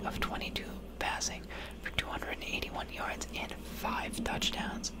 17 of 22 passing for 281 yards and 5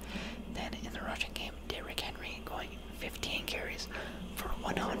 touchdowns. Then in the rushing game, Derrick Henry going 15 carries for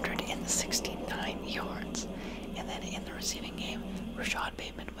 169 yards. And then in the receiving game, Rashad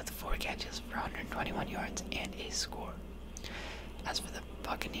Bateman with 4 catches for 121 yards and a score. As for the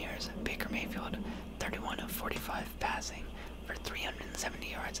Buccaneers, Baker Mayfield 31 of 45 passing for 370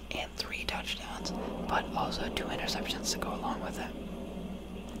 yards and 3 touchdowns, but also 2 interceptions to go along with it.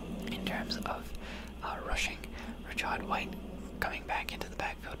 In terms of rushing, Rashad White coming back into the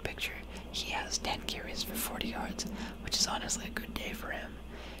backfield picture, he has 10 carries for 40 yards, which is honestly a good day for him.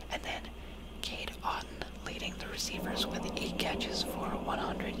 And then Cade Otton leading the receivers with 8 catches for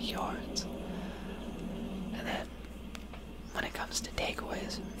 100 yards. And then when it comes to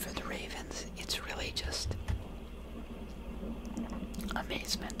takeaways for the Ravens, it's really just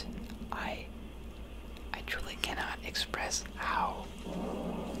amazement. I truly cannot express how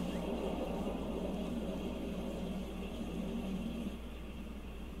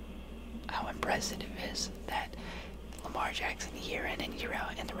impressive it is that Lamar Jackson year in and year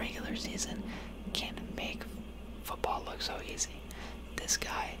out in the regular season can make football look so easy. This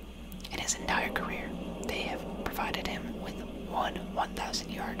guy, in his entire career, they have provided him with one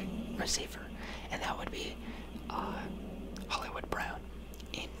 1,000-yard receiver, and that would be Hollywood Brown.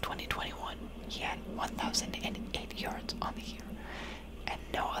 In 2021, he had 1,008 yards on the year, and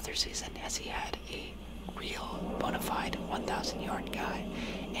no other season has he had a real bona fide 1,000-yard guy,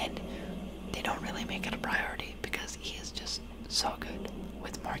 and they don't really make it a priority because he is just so good.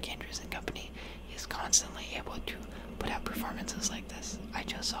 With Mark Andrews and company, he is constantly able to put out performances like this. I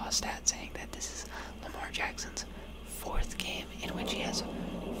just saw a stat saying that this is Jackson's 4th game in which he has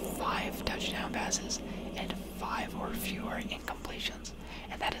 5 touchdown passes and 5 or fewer incompletions,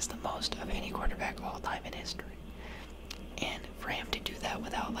 and that is the most of any quarterback all time in history. And for him to do that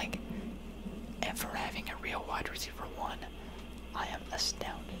without ever having a real wide receiver 1, I am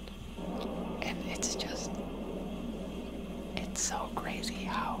astounded. And it's so crazy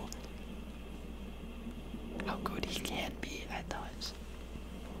how good he can be at times.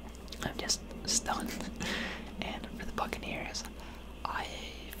 I'm just stunned. And for the Buccaneers, I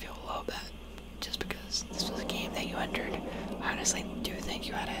feel a little bad just because this was a game that you entered. I honestly do think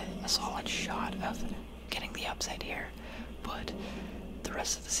you had a solid shot of getting the upside here, but the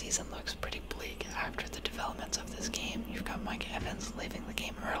rest of the season looks pretty bleak after the developments of this game. You've got Mike Evans leaving the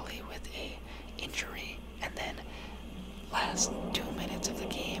game early with a injury, and then last 2 minutes of the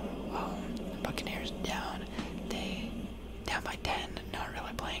game, Buccaneers down by 10, not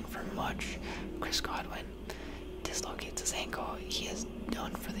really playing for much. Chris Godwin dislocates his ankle. He is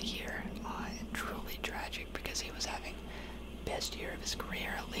done for the year. Truly tragic because he was having best year of his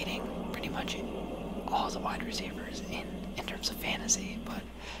career, leading pretty much all the wide receivers in terms of fantasy, but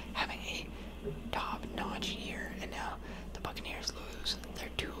having a top-notch year. And now the Buccaneers lose their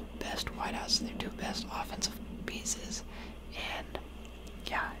 2 best wideouts, their 2 best offensive pieces, and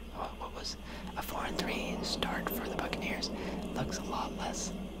yeah, what was a 4-3 start for the Buccaneers looks a lot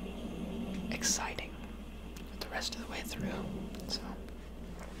less exciting the rest of the way through. So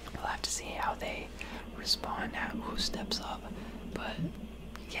we'll have to see how they respond, who steps up. But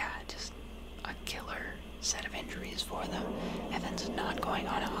yeah, just a killer set of injuries for them. Evans not going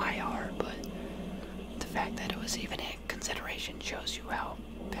on an IR, but the fact that it was even a consideration shows you how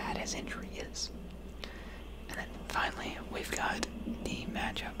bad his injury is. And then finally, we've got the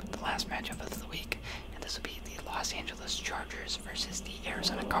last matchup of the week, and this will be the Los Angeles Chargers versus the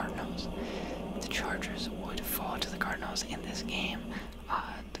Arizona Cardinals. The Chargers would fall to the Cardinals in this game,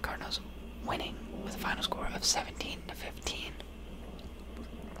 the Cardinals winning with a final score of 17-15.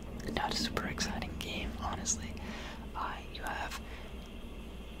 Not a super exciting game, honestly. You have,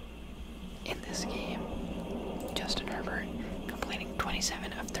 in this game, Justin Herbert completing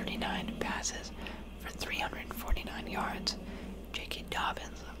 27 of 39 passes for 349 yards. J.K.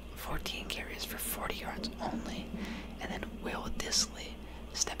 Dobbins, 14 carries for 40 yards only. And then Will Dissly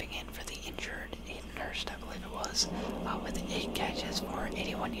stepping in for the injured Aiden Hurst, I believe it was, with 8 catches for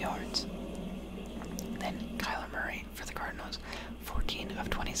 81 yards. Then Kyler Murray for the Cardinals, 14 of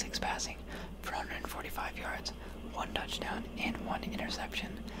 26 passing for 145 yards, 1 touchdown, and 1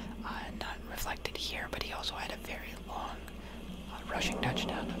 interception. Not reflected here, but he also had a very long rushing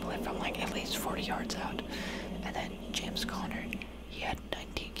touchdown, I believe, from at least 40 yards out. And then James Conner, he had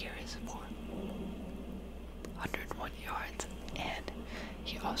 19 carries for 101 yards, and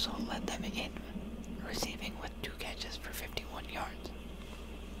he also led them in receiving with 2 catches for 51 yards.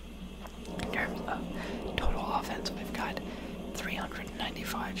 In terms of total offense, we've got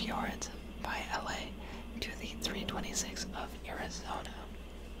 395 yards by LA to the 326 of Arizona.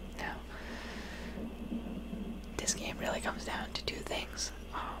 Now, this game really comes down to 2 things.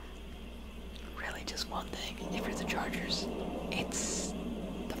 Really just one thing. If you're the Chargers, it's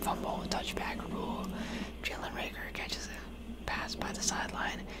the fumble touchback rule. Jalen Reagor catches a pass by the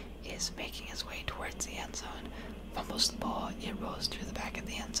sideline, is making his way towards the end zone, fumbles the ball, it rolls through the back of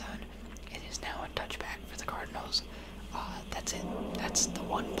the end zone. It is now a touchback for the Cardinals. That's it. That's the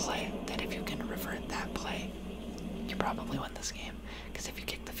one play that if you can revert that play, you probably win this game. Because if you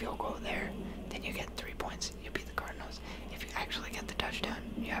kick the field goal there, then you get 3 points, you beat the Cardinals. If you actually get the touchdown,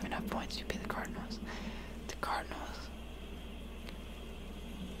 you have enough points, you beat the Cardinals. The Cardinals,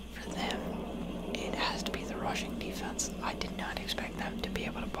 for them, it has to be the rushing defense. I did not expect them to be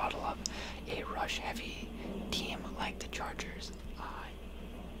able to bottle up a rush-heavy team like the Chargers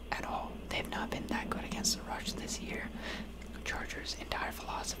at all. They've not been that good against the rush this year. Chargers' entire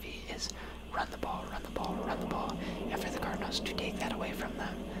philosophy is run the ball, run the ball, run the ball, and for the Cardinals to take that away from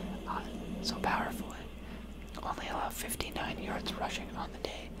them so powerfully, only allow 59 yards rushing on the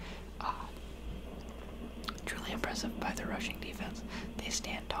day. Truly impressive by the rushing defense. They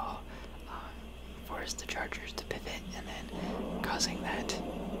stand tall, force the Chargers to pivot, and then causing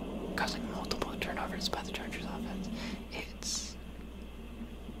multiple turnovers by the Chargers offense.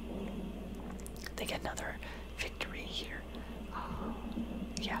 They get another victory here.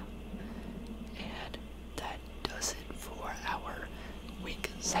 Yeah. And that does it for our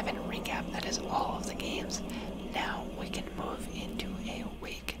Week 7 recap. That is all of the games. Now we can move into a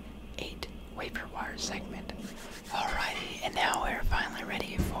Week 8 waiver wire segment. Alrighty, and now we're finally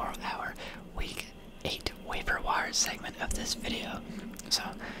ready for our Week 8 waiver wire segment of this video. So,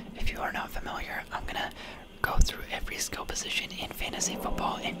 if you are not familiar, I'm gonna through every skill position in fantasy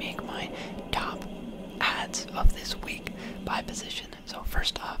football and make my top adds of this week by position. So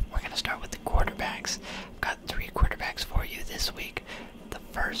first off, we're going to start with the quarterbacks. I've got 3 quarterbacks for you this week. The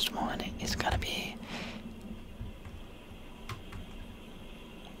first one is going to be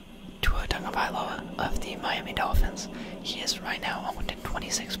Tua Tagovailoa of the Miami Dolphins. He is right now owned in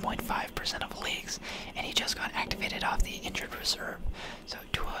 26.5% of leagues, and he just got activated off the injured reserve. So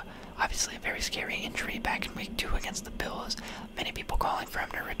Tua, obviously a very scary injury back in week 2 against the Bills. Many people calling for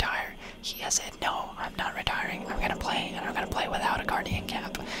him to retire. He has said, no, I'm not retiring. I'm going to play, and I'm going to play without a guardian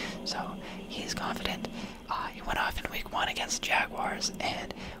cap. So he's confident. He went off in week 1 against Jaguars,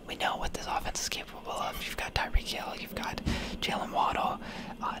 and we know what this offense is capable of. You've got Tyreek Hill, you've got Jalen Waddle,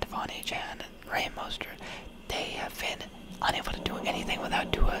 Devon Achane, and Ray Mostert. They have been unable to do anything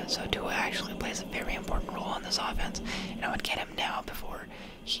without Tua, so Tua actually plays a very important role in this offense, and I would get him now before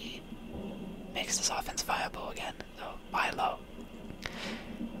he makes this offense viable again. So buy low.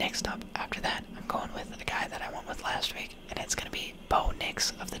 Next up, after that, I'm going with the guy that I went with last week, and it's going to be Bo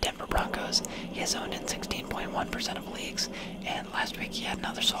Nix of the Denver Broncos. He is owned in 16.1% of leagues, and last week he had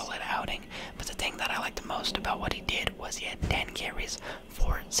another solid outing, but the thing that I liked the most about what he did was he had 10 carries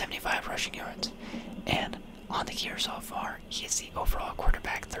for 75 rushing yards, and on the year so far, he is the overall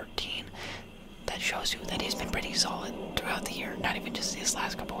quarterback 13. That shows you that he's been pretty solid throughout the year, not even just these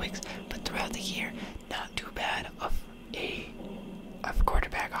last couple weeks, but throughout the year. Not too bad of a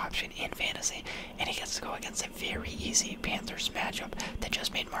quarterback option in fantasy, and he gets to go against a very easy Panthers matchup that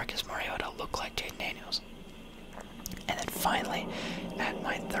just made Marcus Mariota look like Jayden Daniels. And then finally, at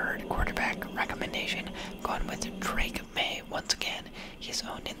my third quarterback recommendation, going with Drake May once again. He's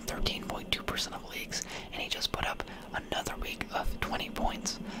owned in 13.2% of leagues, and he just put up another week of 20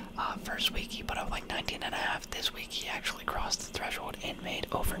 points. First week he put up like 19.5. This week he actually crossed the threshold and made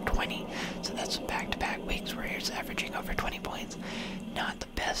over 20. So that's back-to-back weeks where he's averaging over 20 points. Not the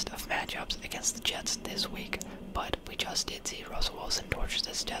best of matchups against the Jets this week, but we just did see Russell Wilson torch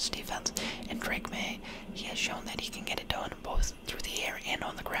this Jets defense, and Drake May, he has shown that he can get it done both through the air and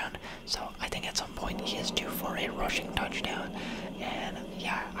on the ground. So I think at some point he is due for a rushing touchdown, and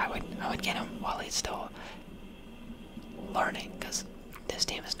yeah, I would get him while he's still learning, because this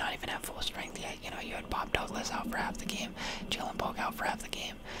team is not even at full strength yet. You know, you had Bob Douglas out for half the game, Jalen Polk out for half the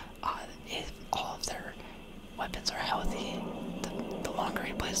game. If all of their weapons are healthy, the longer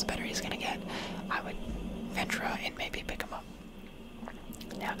he plays, the better he's going to get. I would venture out and maybe pick him up.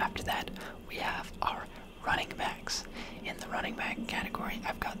 Now after that, we have our running backs. In the running back category,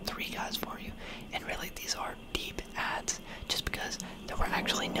 I've got 3 guys for you, and really these are deep adds, just because there were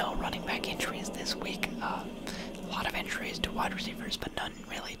actually no running back injuries this week. A lot of injuries to wide receivers, but none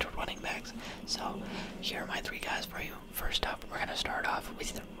really to running backs. So here are my 3 guys for you. First up, we're going to start off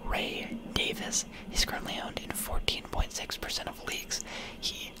with Ray Davis. He's currently owned in 14.6% of leagues.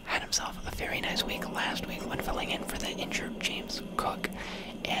 He had himself a very nice week last week when filling in for the injured James Cook,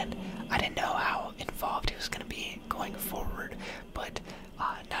 and I didn't know how involved he was going to be going forward, but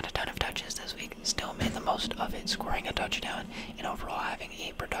not a ton of touches this week. Still made the most of it, scoring a touchdown and overall having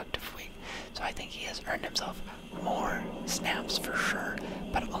a productive week. So I think he has earned himself more snaps for sure,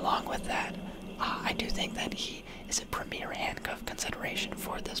 but along with that, I do think that he is a premier handcuff consideration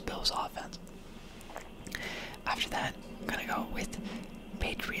for this Bills offense. After that, I'm going to go with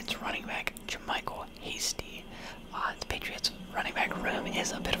Patriots running back Jermichael Hasty. The Patriots running back room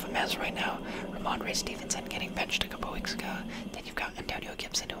is a bit of a mess right now. Ramondre Stevenson getting benched a couple weeks ago. Then you've got Antonio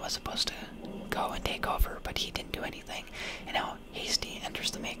Gibson, who was supposed to go and take over, but he didn't do anything. And now Hasty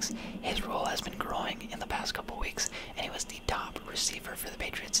enters the mix. His role has been growing in the past couple weeks, and he was the top receiver for the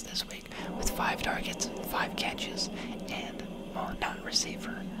Patriots this week with 5 targets, 5 catches, and, well, not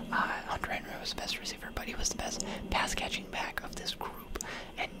receiver. Andre Henry was the best receiver, but he was the best pass-catching back of this group,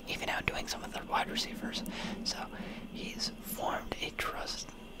 and even outdoing some of the wide receivers. So he's formed a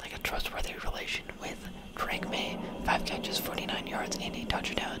trustworthy relation with Drake May. 5 catches, 49 yards, and a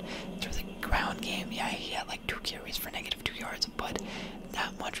touchdown. Through the ground game, yeah, he had like 2 carries for negative 2 yards, but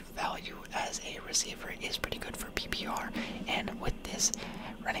that much value as a receiver is pretty good for PPR. And with this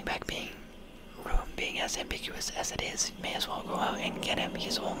running back room being as ambiguous as it is, may as well go out and get him.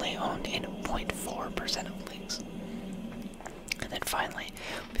 He's only owned in 0.4% of leagues. And then finally,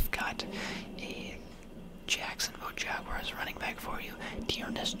 we've got a Jacksonville Jaguars running back for you,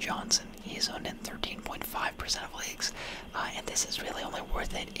 Dearness Johnson. He's owned in 13.5% of leagues, and this is really only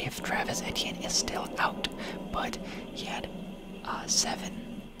worth it if Travis Etienne is still out, but he had 7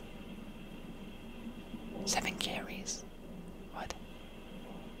 carries. What?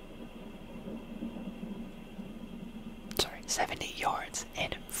 Sorry, 70 yards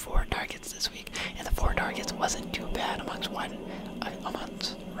and 4 targets this week. And the 4 targets wasn't too bad amongst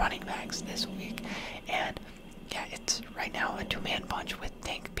running backs this week. And yeah, it's right now a two-man bunch with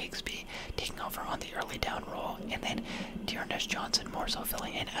Tank Bigsby taking over on the early down role, and then Dearness Johnson more so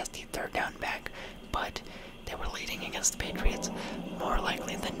filling in as the third down back. But they were leading against the Patriots. More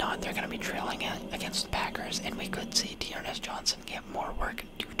likely than not, they're going to be trailing against the Packers, and we could see Dearness Johnson get more work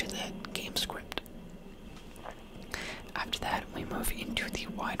due to the game script. After that, we move into the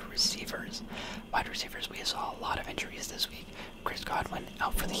wide receivers. Wide receivers, we saw a lot of injuries this week. Chris Godwin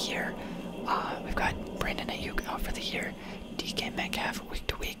out for the year. We've got Brandon Ayuk out for the year. DK Metcalf week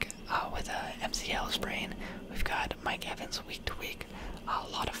to week with a MCL sprain. We've got Mike Evans week to week. A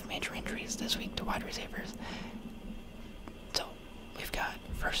lot of major injuries this week to wide receivers. So, we've got,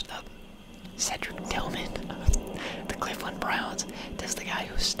 first up, Cedric Tillman, the Cleveland Browns. This is the guy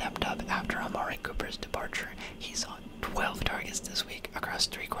who stepped up after Amari Cooper's departure. He's on 12 targets this week across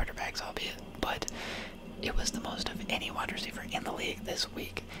 3 quarterbacks, albeit, but it was the most of any wide receiver in the league this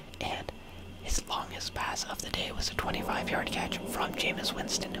week, and his longest pass of the day was a 25-yard catch from Jameis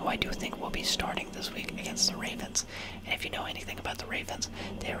Winston, who I do think will be starting this week against the Ravens. And if you know anything about the Ravens,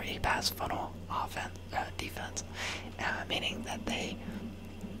 they are a pass funnel defense, meaning that they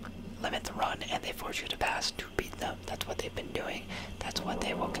limit the run and they force you to pass to beat them. That's what they've been doing. That's what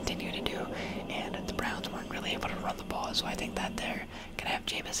they will continue to do. And the Browns weren't really able to run the ball, so I think that they're going to have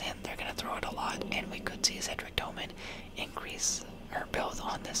Jameis in. They're going to throw it a lot, and we could see Cedric Tillman increase or build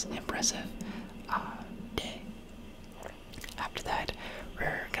on this impressive day. After that,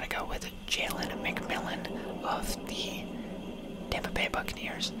 we're going to go with Jalen McMillan of the Tampa Bay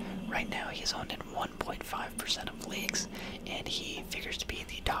Buccaneers. Right now, he's owned in 1.5% of leagues, and he figures to be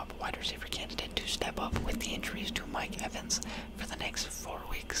the top wide receiver candidate to step up with the injuries to Mike Evans for the next 4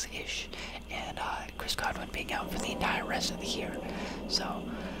 weeks-ish, and Chris Godwin being out for the entire rest of the year. So,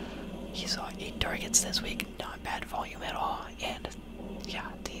 he saw 8 targets this week, not bad volume at all, and yeah,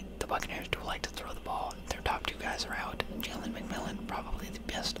 the Buccaneers do like to throw the ball. Their top 2 guys are out. Jalen McMillan, probably the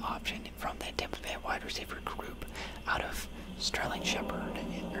best option from that Tampa Bay wide receiver group out of Sterling Shepard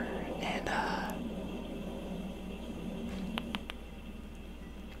and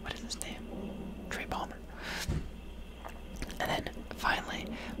what is his name? Trey Palmer. And then finally,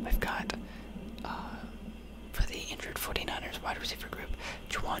 we've got for the injured 49ers wide receiver group,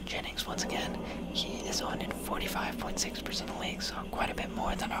 Juwan Jennings once again. He is on in 45.6% of leagues, so quite a bit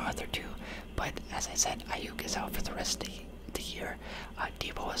more than our other 2. But as I said, Ayuk is out for the rest of the year.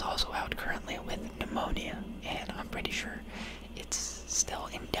 Debo is also out currently with pneumonia, and I'm pretty sure it's still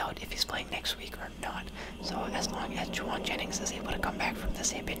in doubt if he's playing next week or not. So as long as Juwan Jennings is able to come back from the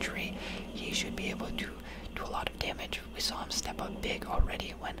same injury, he should be able to do a lot of damage. We saw him step up big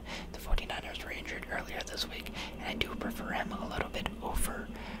already when the 49ers were injured earlier this week, and I do prefer him a little bit over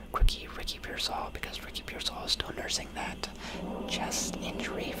rookie Ricky Pearsall, because Ricky Pearsall is still nursing that chest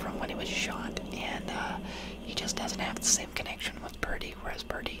injury from when he was shot, and he just doesn't have the same connection with Purdy, whereas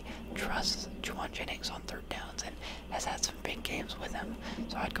Purdy trusts Juwan Jennings on third downs and has had some big games with him.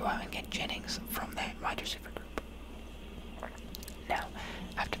 So I'd go out and get Jennings from that wide receiver group. Now,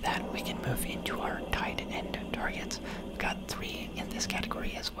 after that, we can move into our tight end targets. We've got 3 in this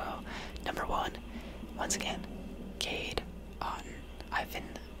category as well. Number 1, once again, Cade Otton. I've been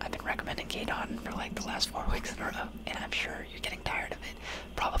recommending Cade Otton for like the last 4 weeks in a row, and I'm sure you're getting tired of it.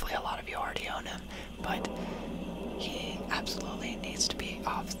 Probably a lot of you already own him, but he absolutely needs to be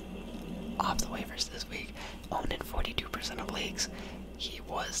off the waivers this week. Owned in 42% of leagues. He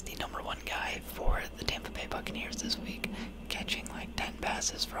was the number 1 guy for the Tampa Bay Buccaneers this week, catching like 10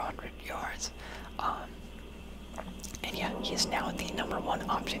 passes for 100 yards. And yeah, he's now the number 1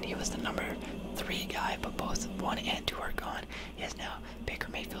 option. He was the number 3 guy, but both 1 and 2 are gone. He is now Baker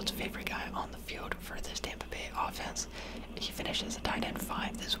Mayfield's favorite guy on the field for this Tampa Bay offense. He finished as a tight end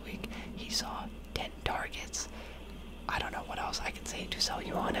 5 this week. He saw 10 targets. I don't know what else I can say to sell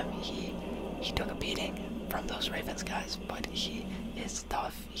you on him. He took a beating from those Ravens guys, but he is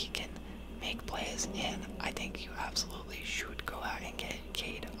tough. He can make plays, and I think you absolutely should go out and get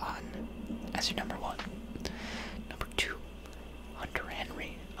Cade Otton as your number 1. Number 2, Hunter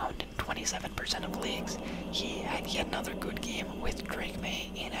Henry, owned in 27% of leagues. He had yet another good game with Drake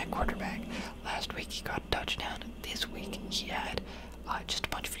May in at quarterback. Last week he got a touchdown. This week he had just a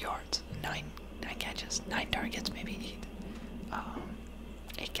bunch of yards. 9 catches, 9 targets, maybe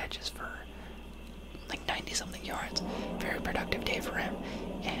 8 catches for like 90-something yards. Very productive day for him.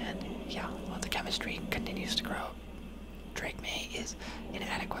 And yeah, well, the chemistry continues to grow. Drake May is an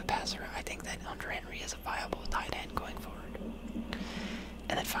adequate passer. I think that Hunter Henry is a viable tight end going forward.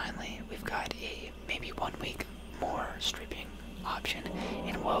 And then finally, we've got a maybe 1 week more more streaming option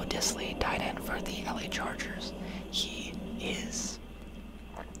in Will Dissly, tight end for the LA Chargers. He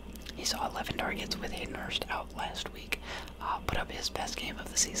saw 11 targets with Hayden Hurst out last week. Put up his best game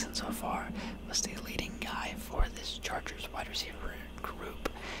of the season so far. Was the leading guy for this Chargers wide receiver group.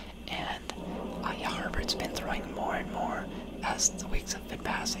 And yeah, Herbert's been throwing more and more as the weeks have been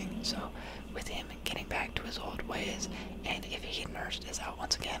passing. So with him getting back to his old ways, and if Hayden Hurst is out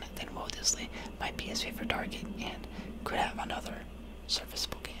once again, then Will Dissly might be his favorite target and could have another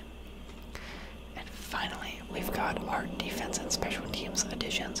serviceable game. And finally, we've got our defense and special teams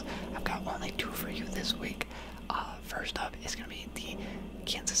additions. I've got only 2 for you this week. First up is going to be the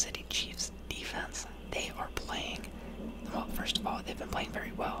Kansas City Chiefs defense. They are playing, well, first of all, they've been playing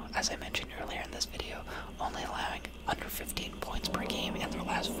very well, as I mentioned earlier in this video, only allowing under 15 points per game in their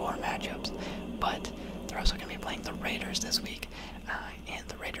last 4 matchups. But they're also going to be playing the Raiders this week, and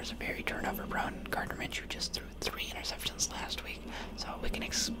the Raiders are very turnover prone. Gardner Minshew just threw 3 interceptions last week, so we can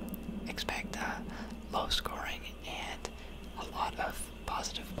expect low scoring and a lot of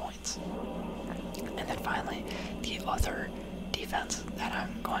positive points. And then finally, the other defense that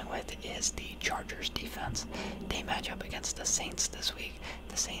I'm going with is the Chargers defense. They match up against the Saints this week.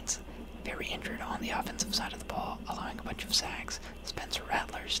 The Saints very injured on the offensive side of the ball, allowing a bunch of sacks. Spencer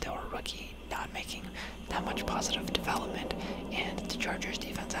Rattler, still a rookie, not making that much positive development, and the Chargers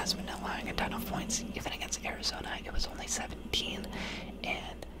defense has been allowing a ton of points. Even against Arizona, it was only 17,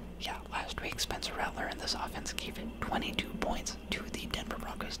 and yeah, last week Spencer Rattler in this offense gave it 22 points to the Denver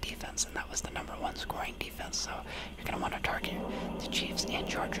Broncos defense, and that was the #1 scoring defense. So you're going to want to target the Chiefs and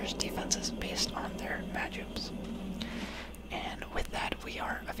Chargers defenses based on their matchups. And with that, we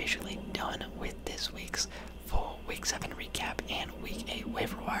are officially done with this week's full Week 7 recap and Week 8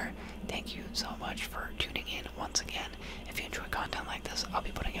 waiver wire. Thank you so much for tuning in once again. If you enjoy content like this, I'll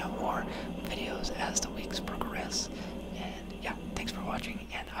be putting out more videos as the weeks progress. And yeah, thanks for watching,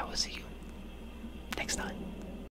 and I will see you